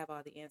don't need to have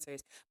all the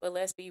answers. But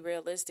let's be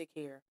realistic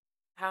here.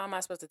 How am I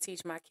supposed to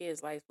teach my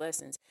kids life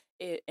lessons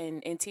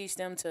and teach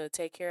them to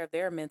take care of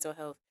their mental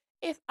health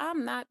if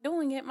I'm not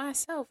doing it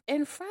myself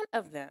in front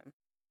of them?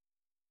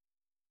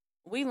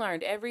 We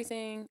learned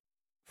everything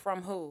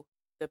from who?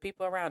 The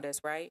people around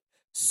us, right?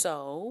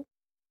 So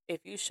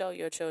if you show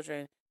your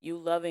children you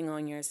loving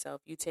on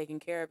yourself, you taking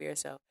care of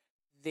yourself,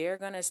 they're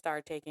going to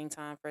start taking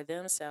time for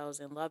themselves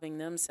and loving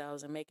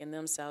themselves and making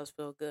themselves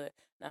feel good.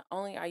 Not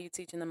only are you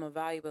teaching them a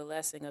valuable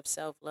lesson of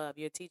self love,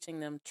 you're teaching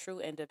them true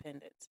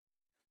independence.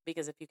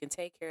 Because if you can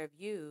take care of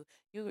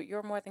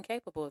you're more than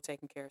capable of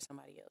taking care of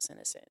somebody else in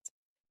a sense.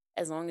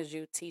 As long as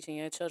you're teaching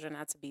your children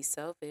not to be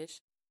selfish,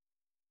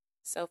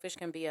 selfish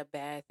can be a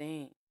bad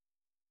thing.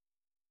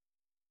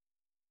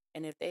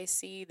 And if they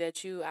see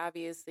that you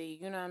obviously,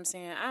 you know what I'm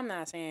saying? I'm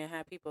not saying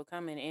have people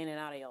coming in and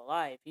out of your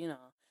life, you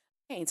know.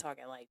 I ain't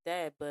talking like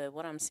that. But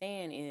what I'm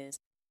saying is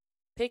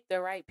pick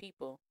the right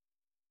people.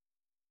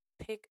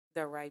 Pick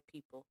the right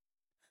people.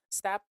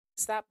 Stop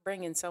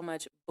bringing so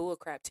much bull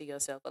crap to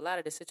yourself. A lot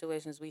of the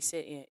situations we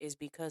sit in is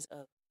because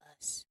of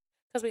us.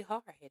 Because we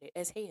hard headed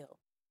as hell.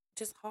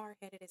 Just hard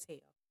headed as hell.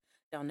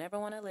 Don't never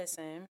want to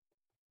listen.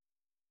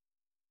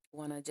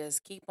 Want to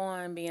just keep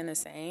on being the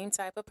same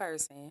type of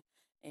person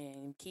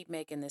and keep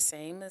making the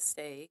same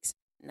mistakes,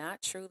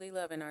 not truly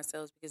loving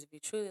ourselves. Because if you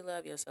truly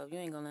love yourself, you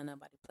ain't gonna let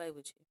nobody play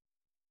with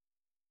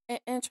you.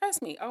 And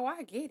trust me, oh,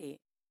 I get it.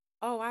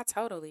 Oh, I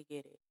totally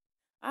get it.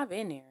 I've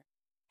been there,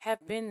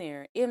 have been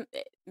there. It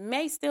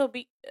may still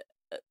be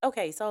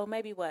okay. So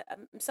maybe what?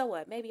 So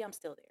what? Maybe I'm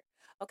still there.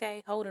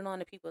 Okay, holding on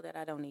to people that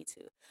I don't need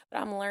to.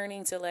 But I'm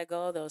learning to let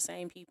go of those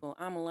same people.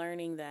 I'm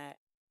learning that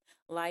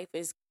life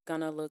is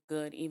gonna look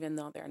good even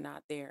though they're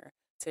not there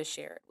to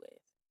share it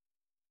with.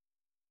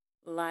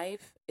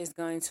 Life is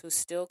going to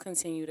still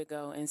continue to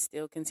go and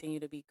still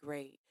continue to be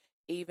great,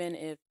 even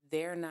if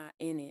they're not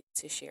in it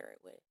to share it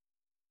with.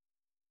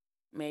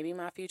 Maybe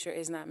my future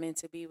is not meant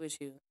to be with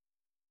you.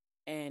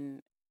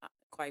 And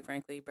quite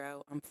frankly,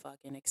 bro, I'm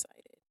fucking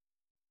excited.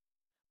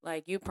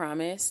 Like, you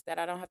promise that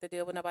I don't have to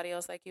deal with nobody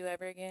else like you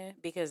ever again?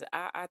 Because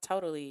I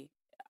totally,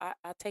 I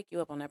take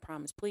you up on that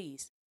promise.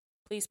 Please,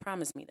 please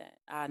promise me that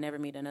I'll never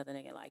meet another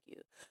nigga like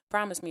you.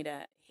 Promise me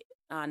that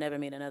I'll never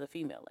meet another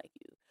female like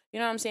you. You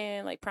know what I'm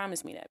saying? Like,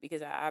 promise me that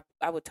because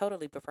I would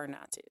totally prefer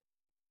not to.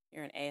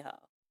 You're an a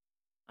hole.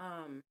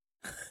 Um,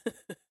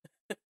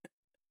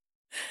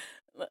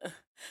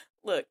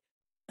 look,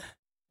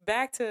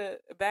 back to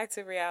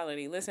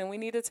reality. Listen, we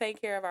need to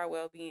take care of our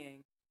well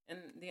being. And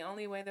the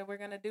only way that we're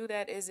going to do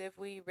that is if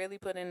we really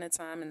put in the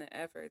time and the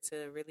effort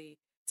to really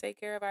take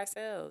care of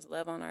ourselves,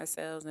 love on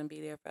ourselves, and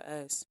be there for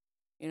us.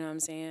 You know what I'm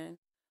saying?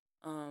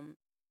 Um,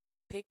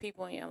 Pick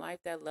people in your life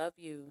that love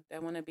you,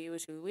 that want to be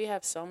with you. We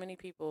have so many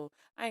people.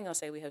 I ain't going to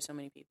say we have so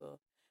many people.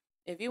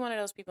 If you're one of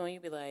those people and you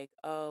be like,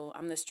 oh,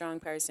 I'm the strong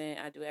person,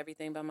 I do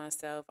everything by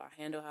myself, I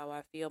handle how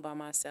I feel by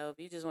myself,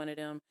 you just one of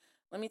them,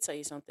 let me tell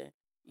you something.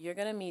 You're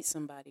going to meet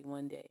somebody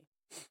one day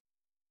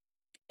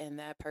and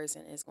that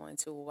person is going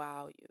to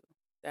wow you.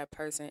 That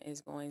person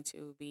is going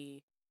to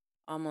be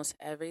almost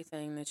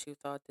everything that you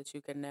thought that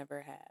you could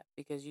never have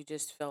because you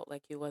just felt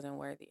like you wasn't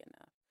worthy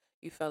enough.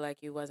 You felt like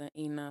you wasn't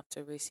enough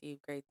to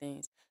receive great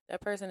things.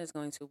 That person is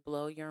going to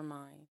blow your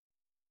mind.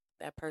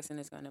 That person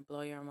is going to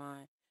blow your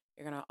mind.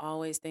 You're going to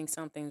always think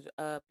something's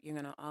up. You're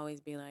going to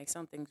always be like,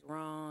 something's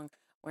wrong.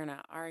 We're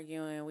not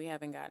arguing. We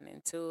haven't gotten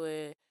into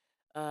it.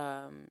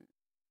 Um,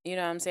 you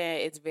know what I'm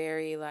saying? It's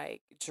very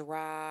like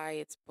dry.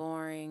 It's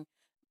boring.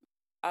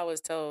 I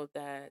was told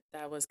that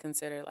that was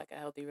considered like a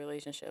healthy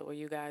relationship where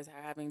you guys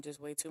are having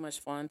just way too much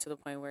fun to the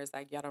point where it's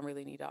like y'all don't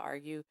really need to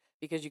argue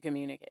because you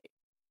communicate.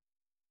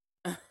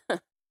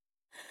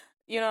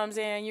 You know what I'm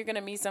saying? You're going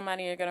to meet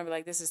somebody and you're going to be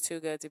like, this is too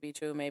good to be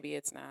true. Maybe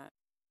it's not.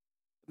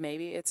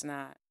 Maybe it's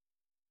not.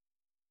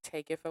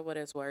 Take it for what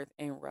it's worth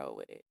and roll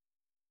with it.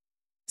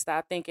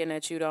 Stop thinking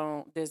that you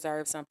don't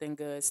deserve something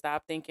good.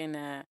 Stop thinking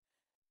that,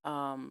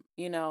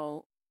 you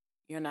know,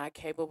 you're not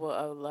capable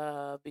of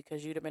love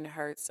because you'd have been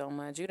hurt so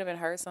much. You'd have been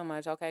hurt so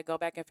much. Okay, go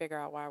back and figure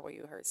out why were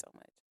you hurt so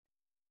much.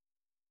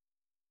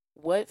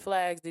 What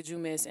flags did you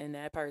miss in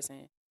that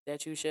person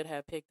that you should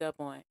have picked up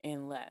on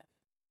and left?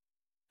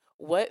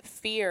 What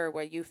fear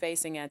were you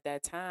facing at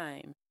that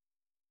time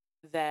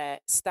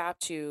that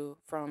stopped you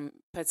from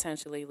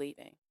potentially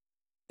leaving?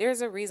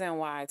 There's a reason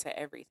why to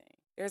everything.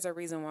 There's a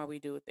reason why we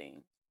do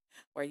things.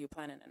 Were you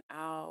planning it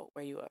out?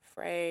 Were you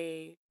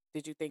afraid?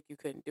 Did you think you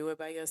couldn't do it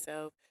by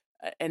yourself?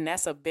 And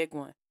that's a big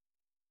one.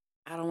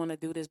 I don't want to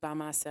do this by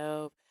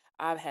myself.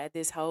 I've had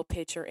this whole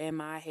picture in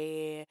my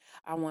head.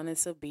 I wanted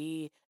to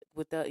be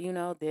with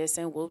the, this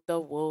and whoop the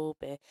whoop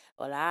and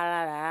la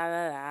la la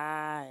la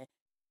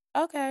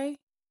la. Okay.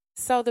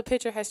 So the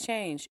picture has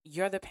changed.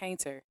 You're the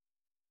painter.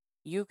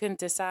 You can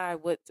decide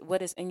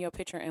what is in your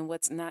picture and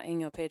what's not in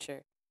your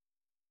picture.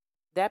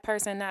 That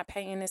person not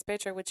painting this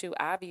picture with you,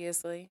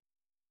 obviously.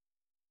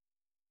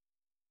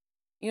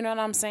 You know what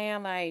I'm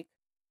saying? Like,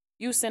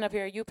 you sit up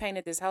here, you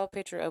painted this whole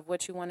picture of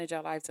what you wanted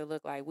your life to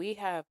look like. We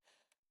have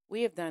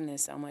done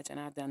this so much, and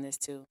I've done this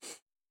too.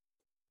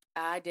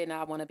 I did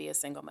not want to be a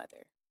single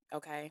mother.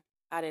 Okay.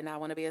 I did not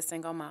want to be a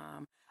single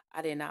mom.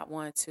 I did not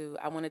want to.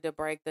 I wanted to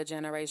break the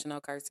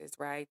generational curses,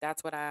 right?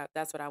 That's what I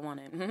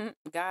wanted.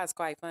 God's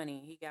quite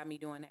funny. He got me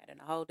doing that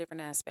in a whole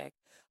different aspect,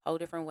 whole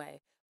different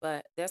way.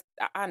 But that's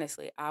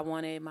honestly, I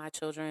wanted my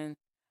children.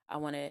 I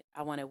wanted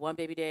one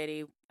baby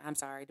daddy. I'm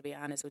sorry to be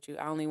honest with you.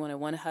 I only wanted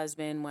one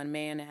husband, one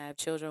man to have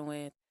children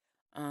with.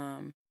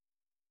 Um,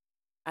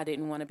 I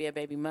didn't want to be a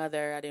baby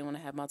mother. I didn't want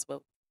to have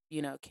multiple,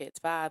 kids'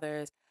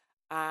 fathers.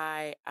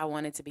 I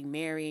wanted to be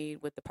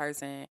married with the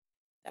person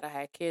that I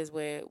had kids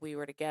with. We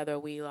were together.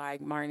 We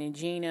like Martin and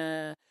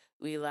Gina.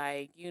 We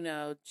like,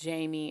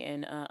 Jamie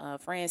and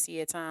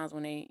Francie at times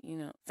when they,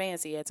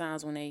 fancy at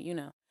times when they,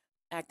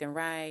 acting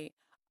right.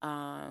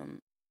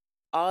 Um,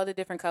 all the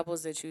different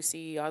couples that you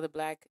see, all the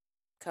black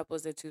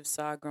couples that you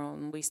saw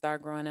growing, we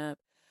start growing up.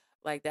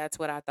 Like that's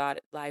what I thought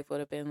life would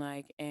have been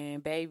like.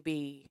 And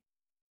baby,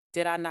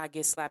 did I not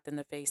get slapped in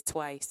the face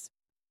twice?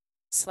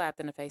 Slapped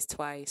in the face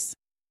twice.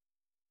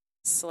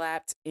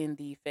 Slapped in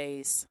the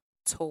face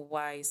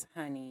twice,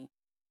 honey.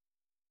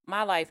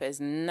 My life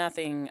is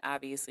nothing,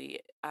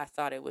 obviously, I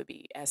thought it would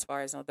be as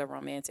far as on the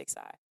romantic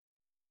side.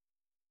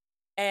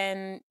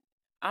 And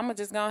I'm going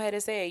to just go ahead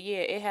and say it. Yeah,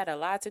 it had a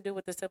lot to do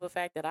with the simple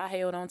fact that I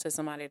held on to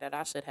somebody that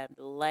I should have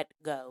let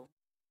go.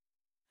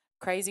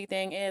 Crazy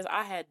thing is,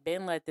 I had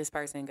been let this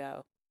person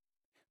go,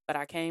 but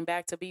I came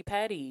back to be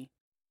petty.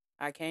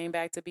 I came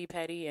back to be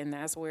petty, and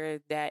that's where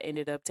that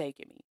ended up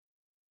taking me.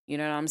 You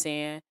know what I'm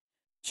saying?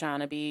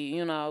 Trying to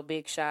be,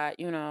 big shot,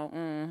 yeah,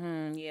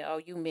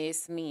 oh, you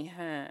miss me,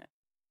 huh?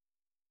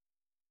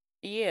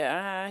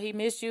 Yeah, he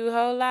missed you a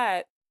whole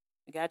lot.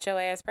 Got your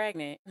ass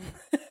pregnant.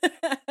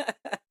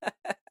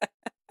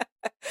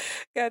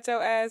 Got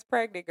your ass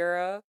pregnant,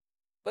 girl.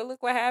 But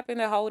look what happened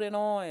to holding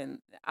on.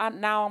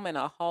 Now I'm in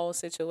a whole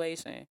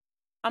situation.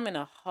 I'm in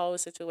a whole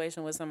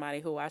situation with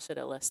somebody who I should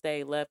have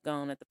stayed left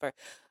gone at the first.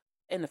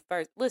 In the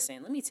first,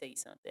 listen, let me tell you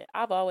something.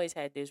 I've always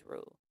had this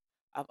rule.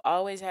 I've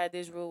always had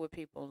this rule with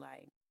people,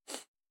 like,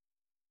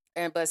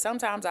 but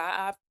sometimes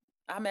I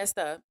messed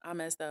up. I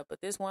messed up.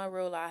 But this one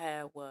rule I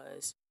had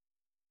was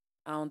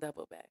I don't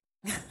double back.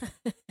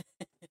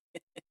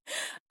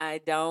 I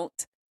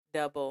don't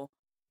double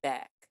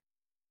back.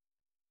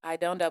 I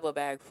don't double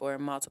back for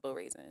multiple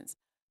reasons.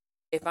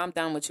 If I'm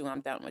done with you, I'm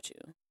done with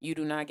you. You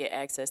do not get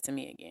access to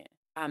me again.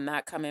 I'm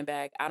not coming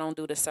back. I don't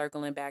do the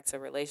circling back to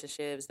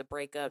relationships, to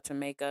break up, to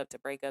make up, to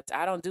break up.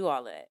 I don't do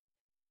all that.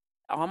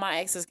 All my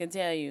exes can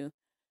tell you,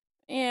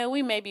 yeah,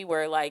 we maybe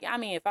were like, I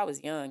mean, if I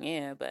was young,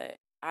 yeah, but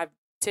I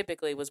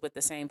typically was with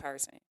the same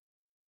person.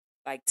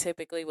 Like,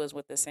 typically was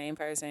with the same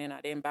person.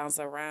 I didn't bounce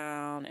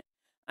around.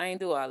 I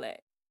ain't do all that.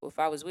 If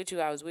I was with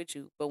you, I was with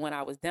you. But when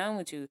I was done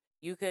with you,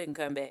 you couldn't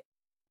come back.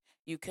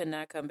 You could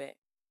not come back.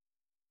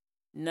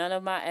 None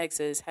of my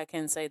exes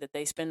can say that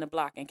they spin the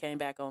block and came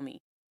back on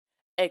me,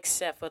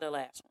 except for the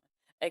last one.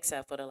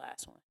 Except for the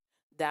last one.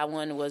 That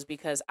one was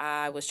because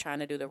I was trying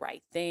to do the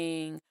right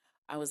thing.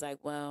 I was like,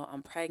 well,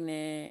 I'm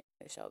pregnant.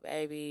 It's your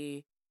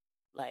baby.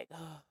 Like,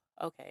 oh,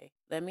 okay,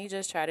 let me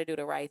just try to do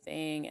the right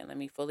thing and let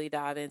me fully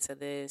dive into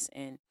this.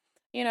 And,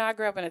 I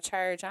grew up in a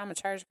church. I'm a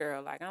church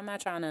girl. Like, I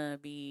ain't trying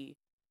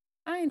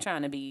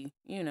to be,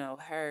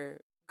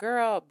 her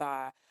girl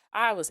by.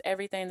 I was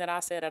everything that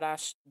I said that I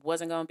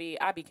wasn't going to be.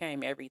 I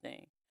became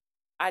everything.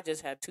 I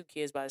just have two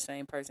kids by the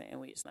same person and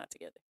we just not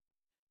together.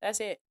 That's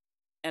it.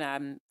 And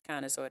I'm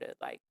kind of sort of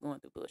like going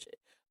through bullshit.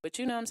 But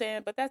you know what I'm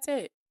saying? But that's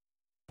it.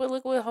 But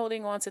look what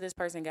holding on to this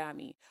person got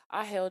me.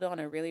 I held on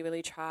and really,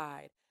 really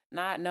tried,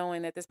 not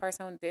knowing that this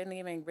person didn't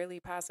even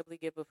really possibly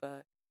give a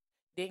fuck,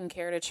 didn't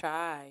care to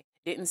try,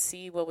 didn't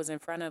see what was in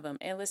front of them.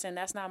 And listen,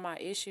 that's not my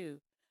issue.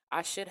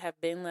 I should have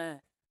been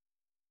left.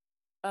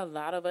 A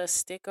lot of us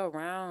stick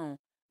around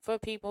for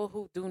people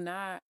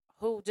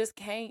who just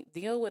can't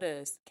deal with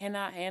us,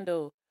 cannot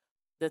handle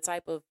the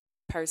type of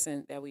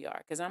person that we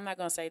are. Because I'm not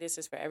going to say this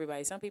is for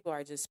everybody. Some people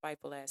are just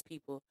spiteful ass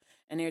people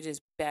and they're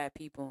just bad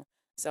people.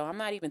 So I'm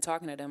not even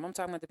talking to them. I'm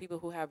talking about the people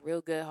who have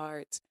real good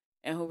hearts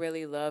and who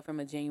really love from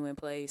a genuine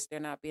place. They're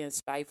not being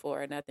spiteful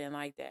or nothing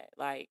like that.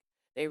 Like,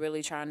 they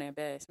really trying their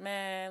best.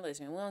 Man,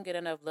 listen, we don't get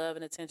enough love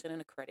and attention and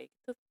the credit.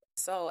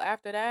 So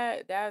after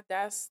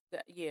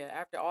yeah,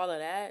 after all of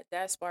that,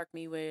 that sparked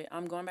me with,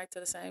 I'm going back to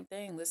the same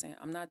thing. Listen,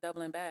 I'm not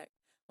doubling back.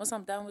 Once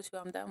I'm done with you,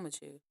 I'm done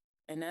with you.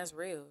 And that's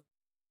real.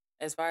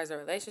 As far as a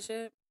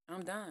relationship,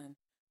 I'm done.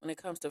 When it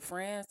comes to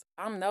friends,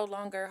 I'm no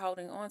longer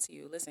holding on to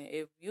you. Listen,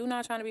 if you're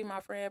not trying to be my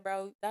friend,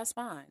 bro, that's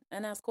fine.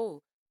 And that's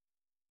cool.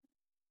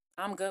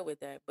 I'm good with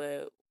that.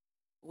 But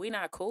we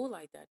not cool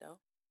like that, though.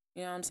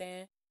 You know what I'm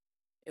saying?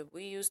 If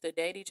we used to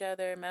date each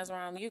other and mess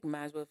around, you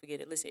might as well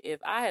forget it. Listen, if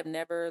I have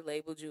never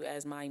labeled you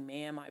as my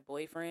man, my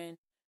boyfriend,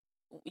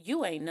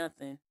 you ain't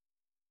nothing.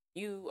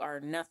 You are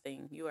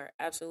nothing. You are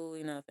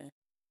absolutely nothing.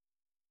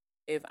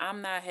 If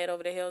I'm not head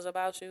over the hills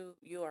about you,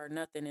 you are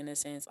nothing in a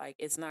sense. Like,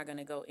 it's not going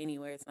to go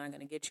anywhere. It's not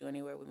going to get you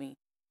anywhere with me.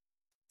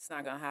 It's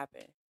not going to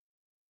happen.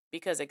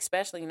 Because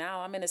especially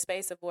now, I'm in a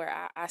space of where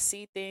I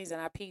see things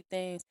and I peep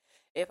things.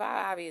 If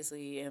I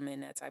obviously am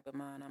in that type of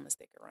mind, I'm going to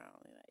stick around.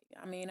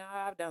 Like, I mean,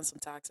 I've done some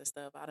toxic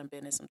stuff. I done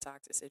been in some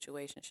toxic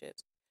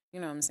situationships. You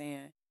know what I'm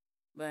saying?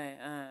 But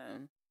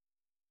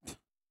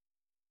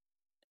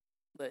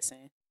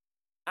listen,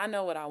 I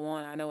know what I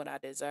want. I know what I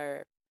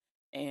deserve.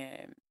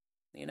 And,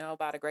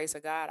 by the grace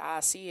of God,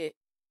 I see it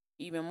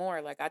even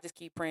more. Like, I just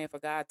keep praying for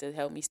God to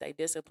help me stay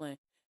disciplined,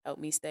 help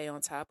me stay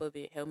on top of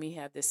it, help me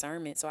have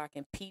discernment so I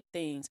can peep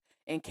things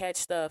and catch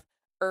stuff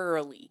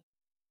early,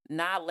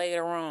 not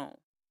later on.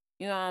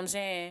 You know what I'm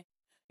saying?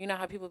 You know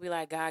how people be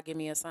like, God, give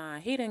me a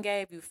sign. He done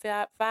gave you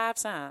five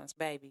signs,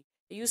 baby.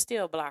 You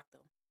still blocked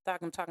them.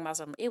 Talking about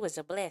something. It was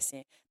a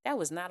blessing. That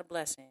was not a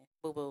blessing,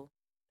 boo boo.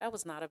 That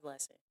was not a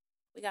blessing.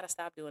 We got to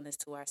stop doing this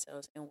to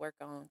ourselves and work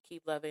on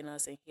keep loving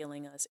us and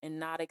healing us and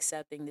not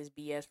accepting this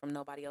BS from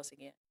nobody else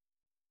again.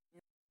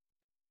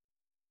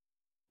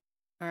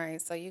 All right,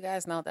 so you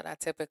guys know that I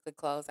typically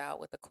close out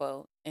with a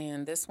quote,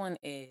 and this one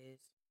is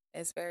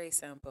it's very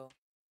simple.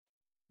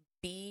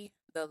 Be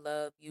the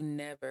love you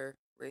never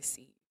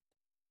received.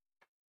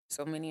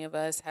 So many of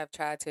us have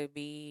tried to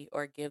be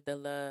or give the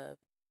love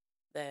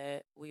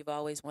that we've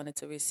always wanted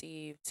to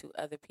receive to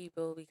other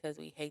people because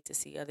we hate to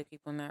see other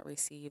people not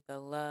receive the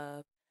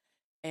love,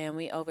 and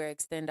we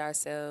overextend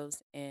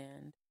ourselves.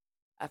 And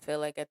I feel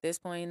like at this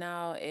point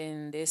now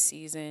in this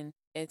season,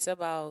 it's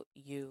about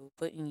you,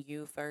 putting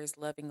you first,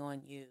 loving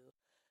on you.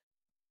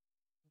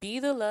 Be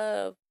the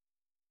love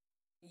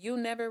you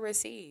never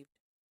received.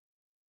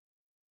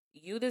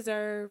 You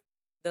deserve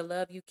the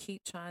love you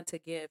keep trying to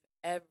give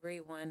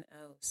everyone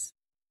else.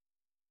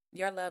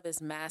 Your love is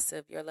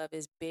massive. Your love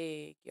is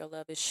big. Your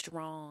love is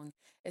strong.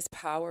 It's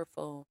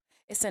powerful.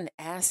 It's an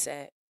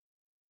asset.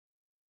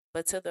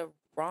 But to the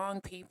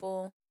wrong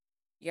people,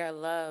 your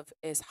love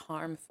is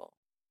harmful.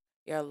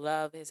 Your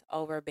love is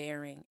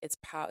overbearing. It's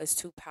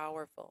too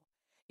powerful.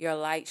 Your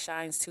light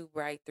shines too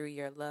bright through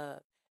your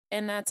love.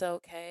 And that's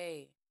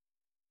okay.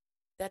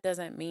 That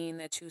doesn't mean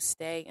that you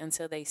stay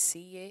until they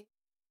see it.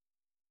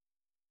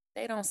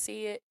 They don't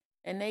see it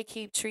and they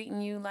keep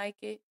treating you like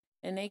it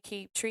and they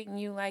keep treating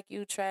you like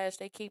you trash.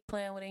 They keep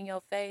playing within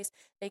your face.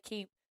 They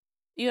keep,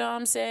 you know what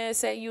I'm saying,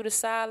 setting you to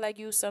side like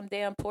you some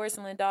damn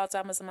porcelain doll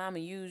talking about some I'ma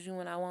use you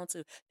when I want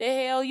to. The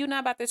hell, you not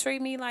about to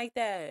treat me like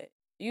that.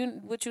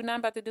 What you not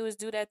about to do is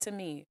do that to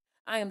me.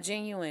 I am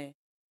genuine.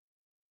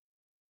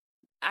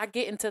 I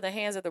get into the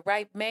hands of the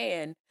right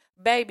man,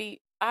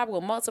 baby, I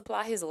will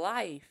multiply his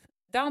life.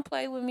 Don't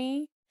play with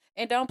me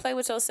and don't play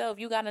with yourself.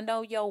 You got to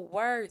know your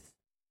worth.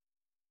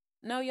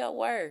 Know your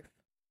worth.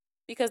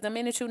 Because the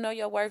minute you know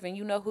your worth and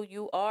you know who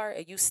you are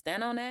and you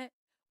stand on that,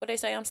 what they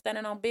say, I'm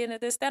standing on business,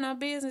 then stand on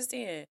business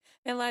then.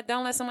 And like,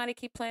 don't let somebody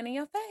keep playing in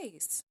your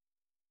face.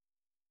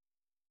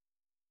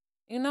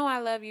 You know I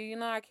love you. You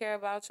know I care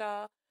about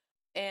y'all.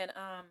 And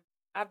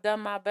I've done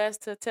my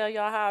best to tell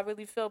y'all how I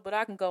really feel, but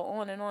I can go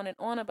on and on and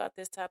on about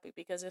this topic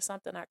because it's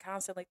something I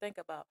constantly think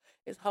about.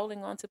 It's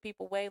holding on to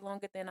people way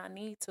longer than I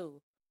need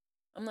to.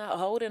 I'm not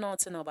holding on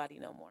to nobody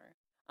no more.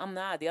 I'm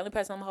not. The only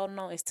person I'm holding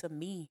on is to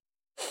me.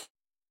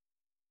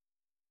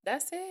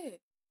 That's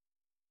it.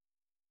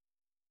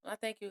 I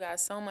thank you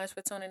guys so much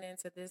for tuning in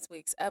to this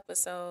week's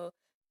episode.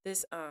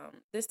 This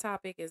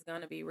topic is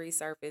gonna be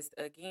resurfaced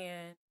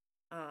again.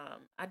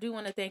 I do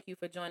want to thank you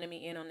for joining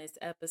me in on this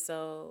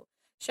episode.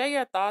 Share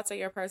your thoughts or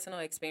your personal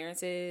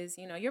experiences.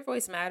 You know, your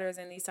voice matters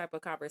in these type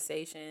of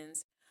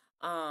conversations.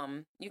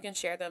 You can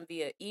share them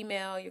via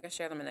email. You can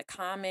share them in the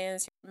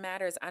comments. It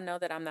matters. I know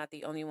that I'm not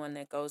the only one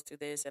that goes through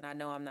this, and I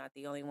know I'm not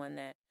the only one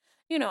that,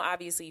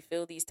 obviously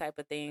feel these type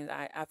of things.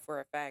 I for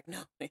a fact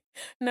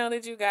know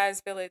that you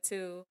guys feel it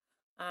too.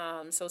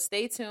 So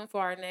stay tuned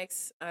for our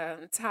next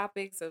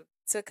topics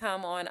to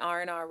come on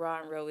R&R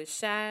Raw and Roll with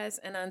Shaz.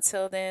 And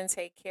until then,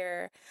 take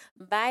care.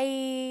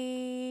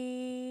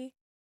 Bye.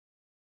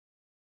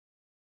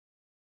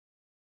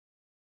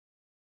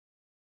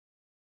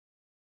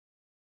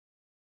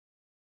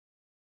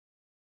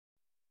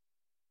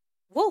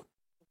 Woo!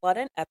 What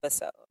an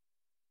episode.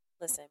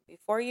 Listen,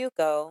 before you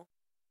go,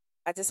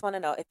 I just want to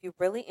know if you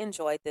really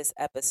enjoyed this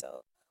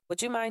episode,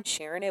 would you mind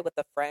sharing it with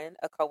a friend,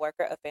 a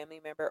coworker, a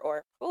family member,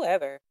 or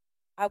whoever?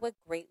 I would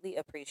greatly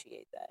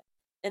appreciate that.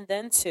 And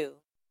then, two,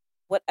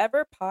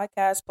 whatever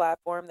podcast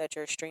platform that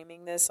you're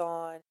streaming this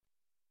on,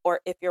 or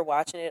if you're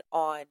watching it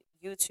on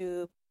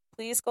YouTube,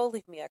 please go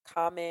leave me a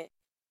comment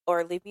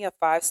or leave me a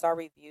 5-star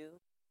review.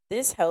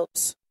 This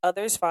helps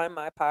others find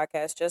my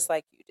podcast just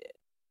like you did.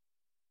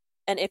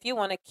 And if you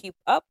want to keep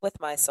up with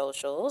my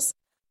socials,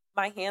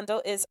 my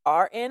handle is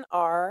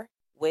RNR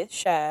with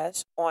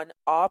Shaz on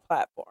all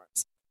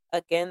platforms.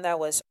 Again, that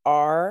was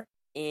RNR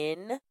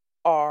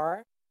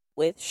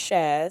with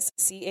Shaz,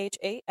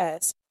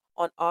 CHAS,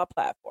 on all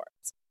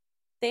platforms.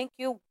 Thank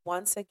you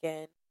once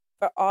again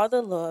for all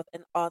the love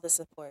and all the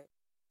support.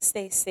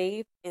 Stay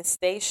safe and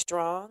stay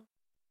strong.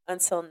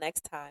 Until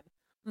next time,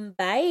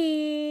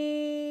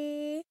 bye.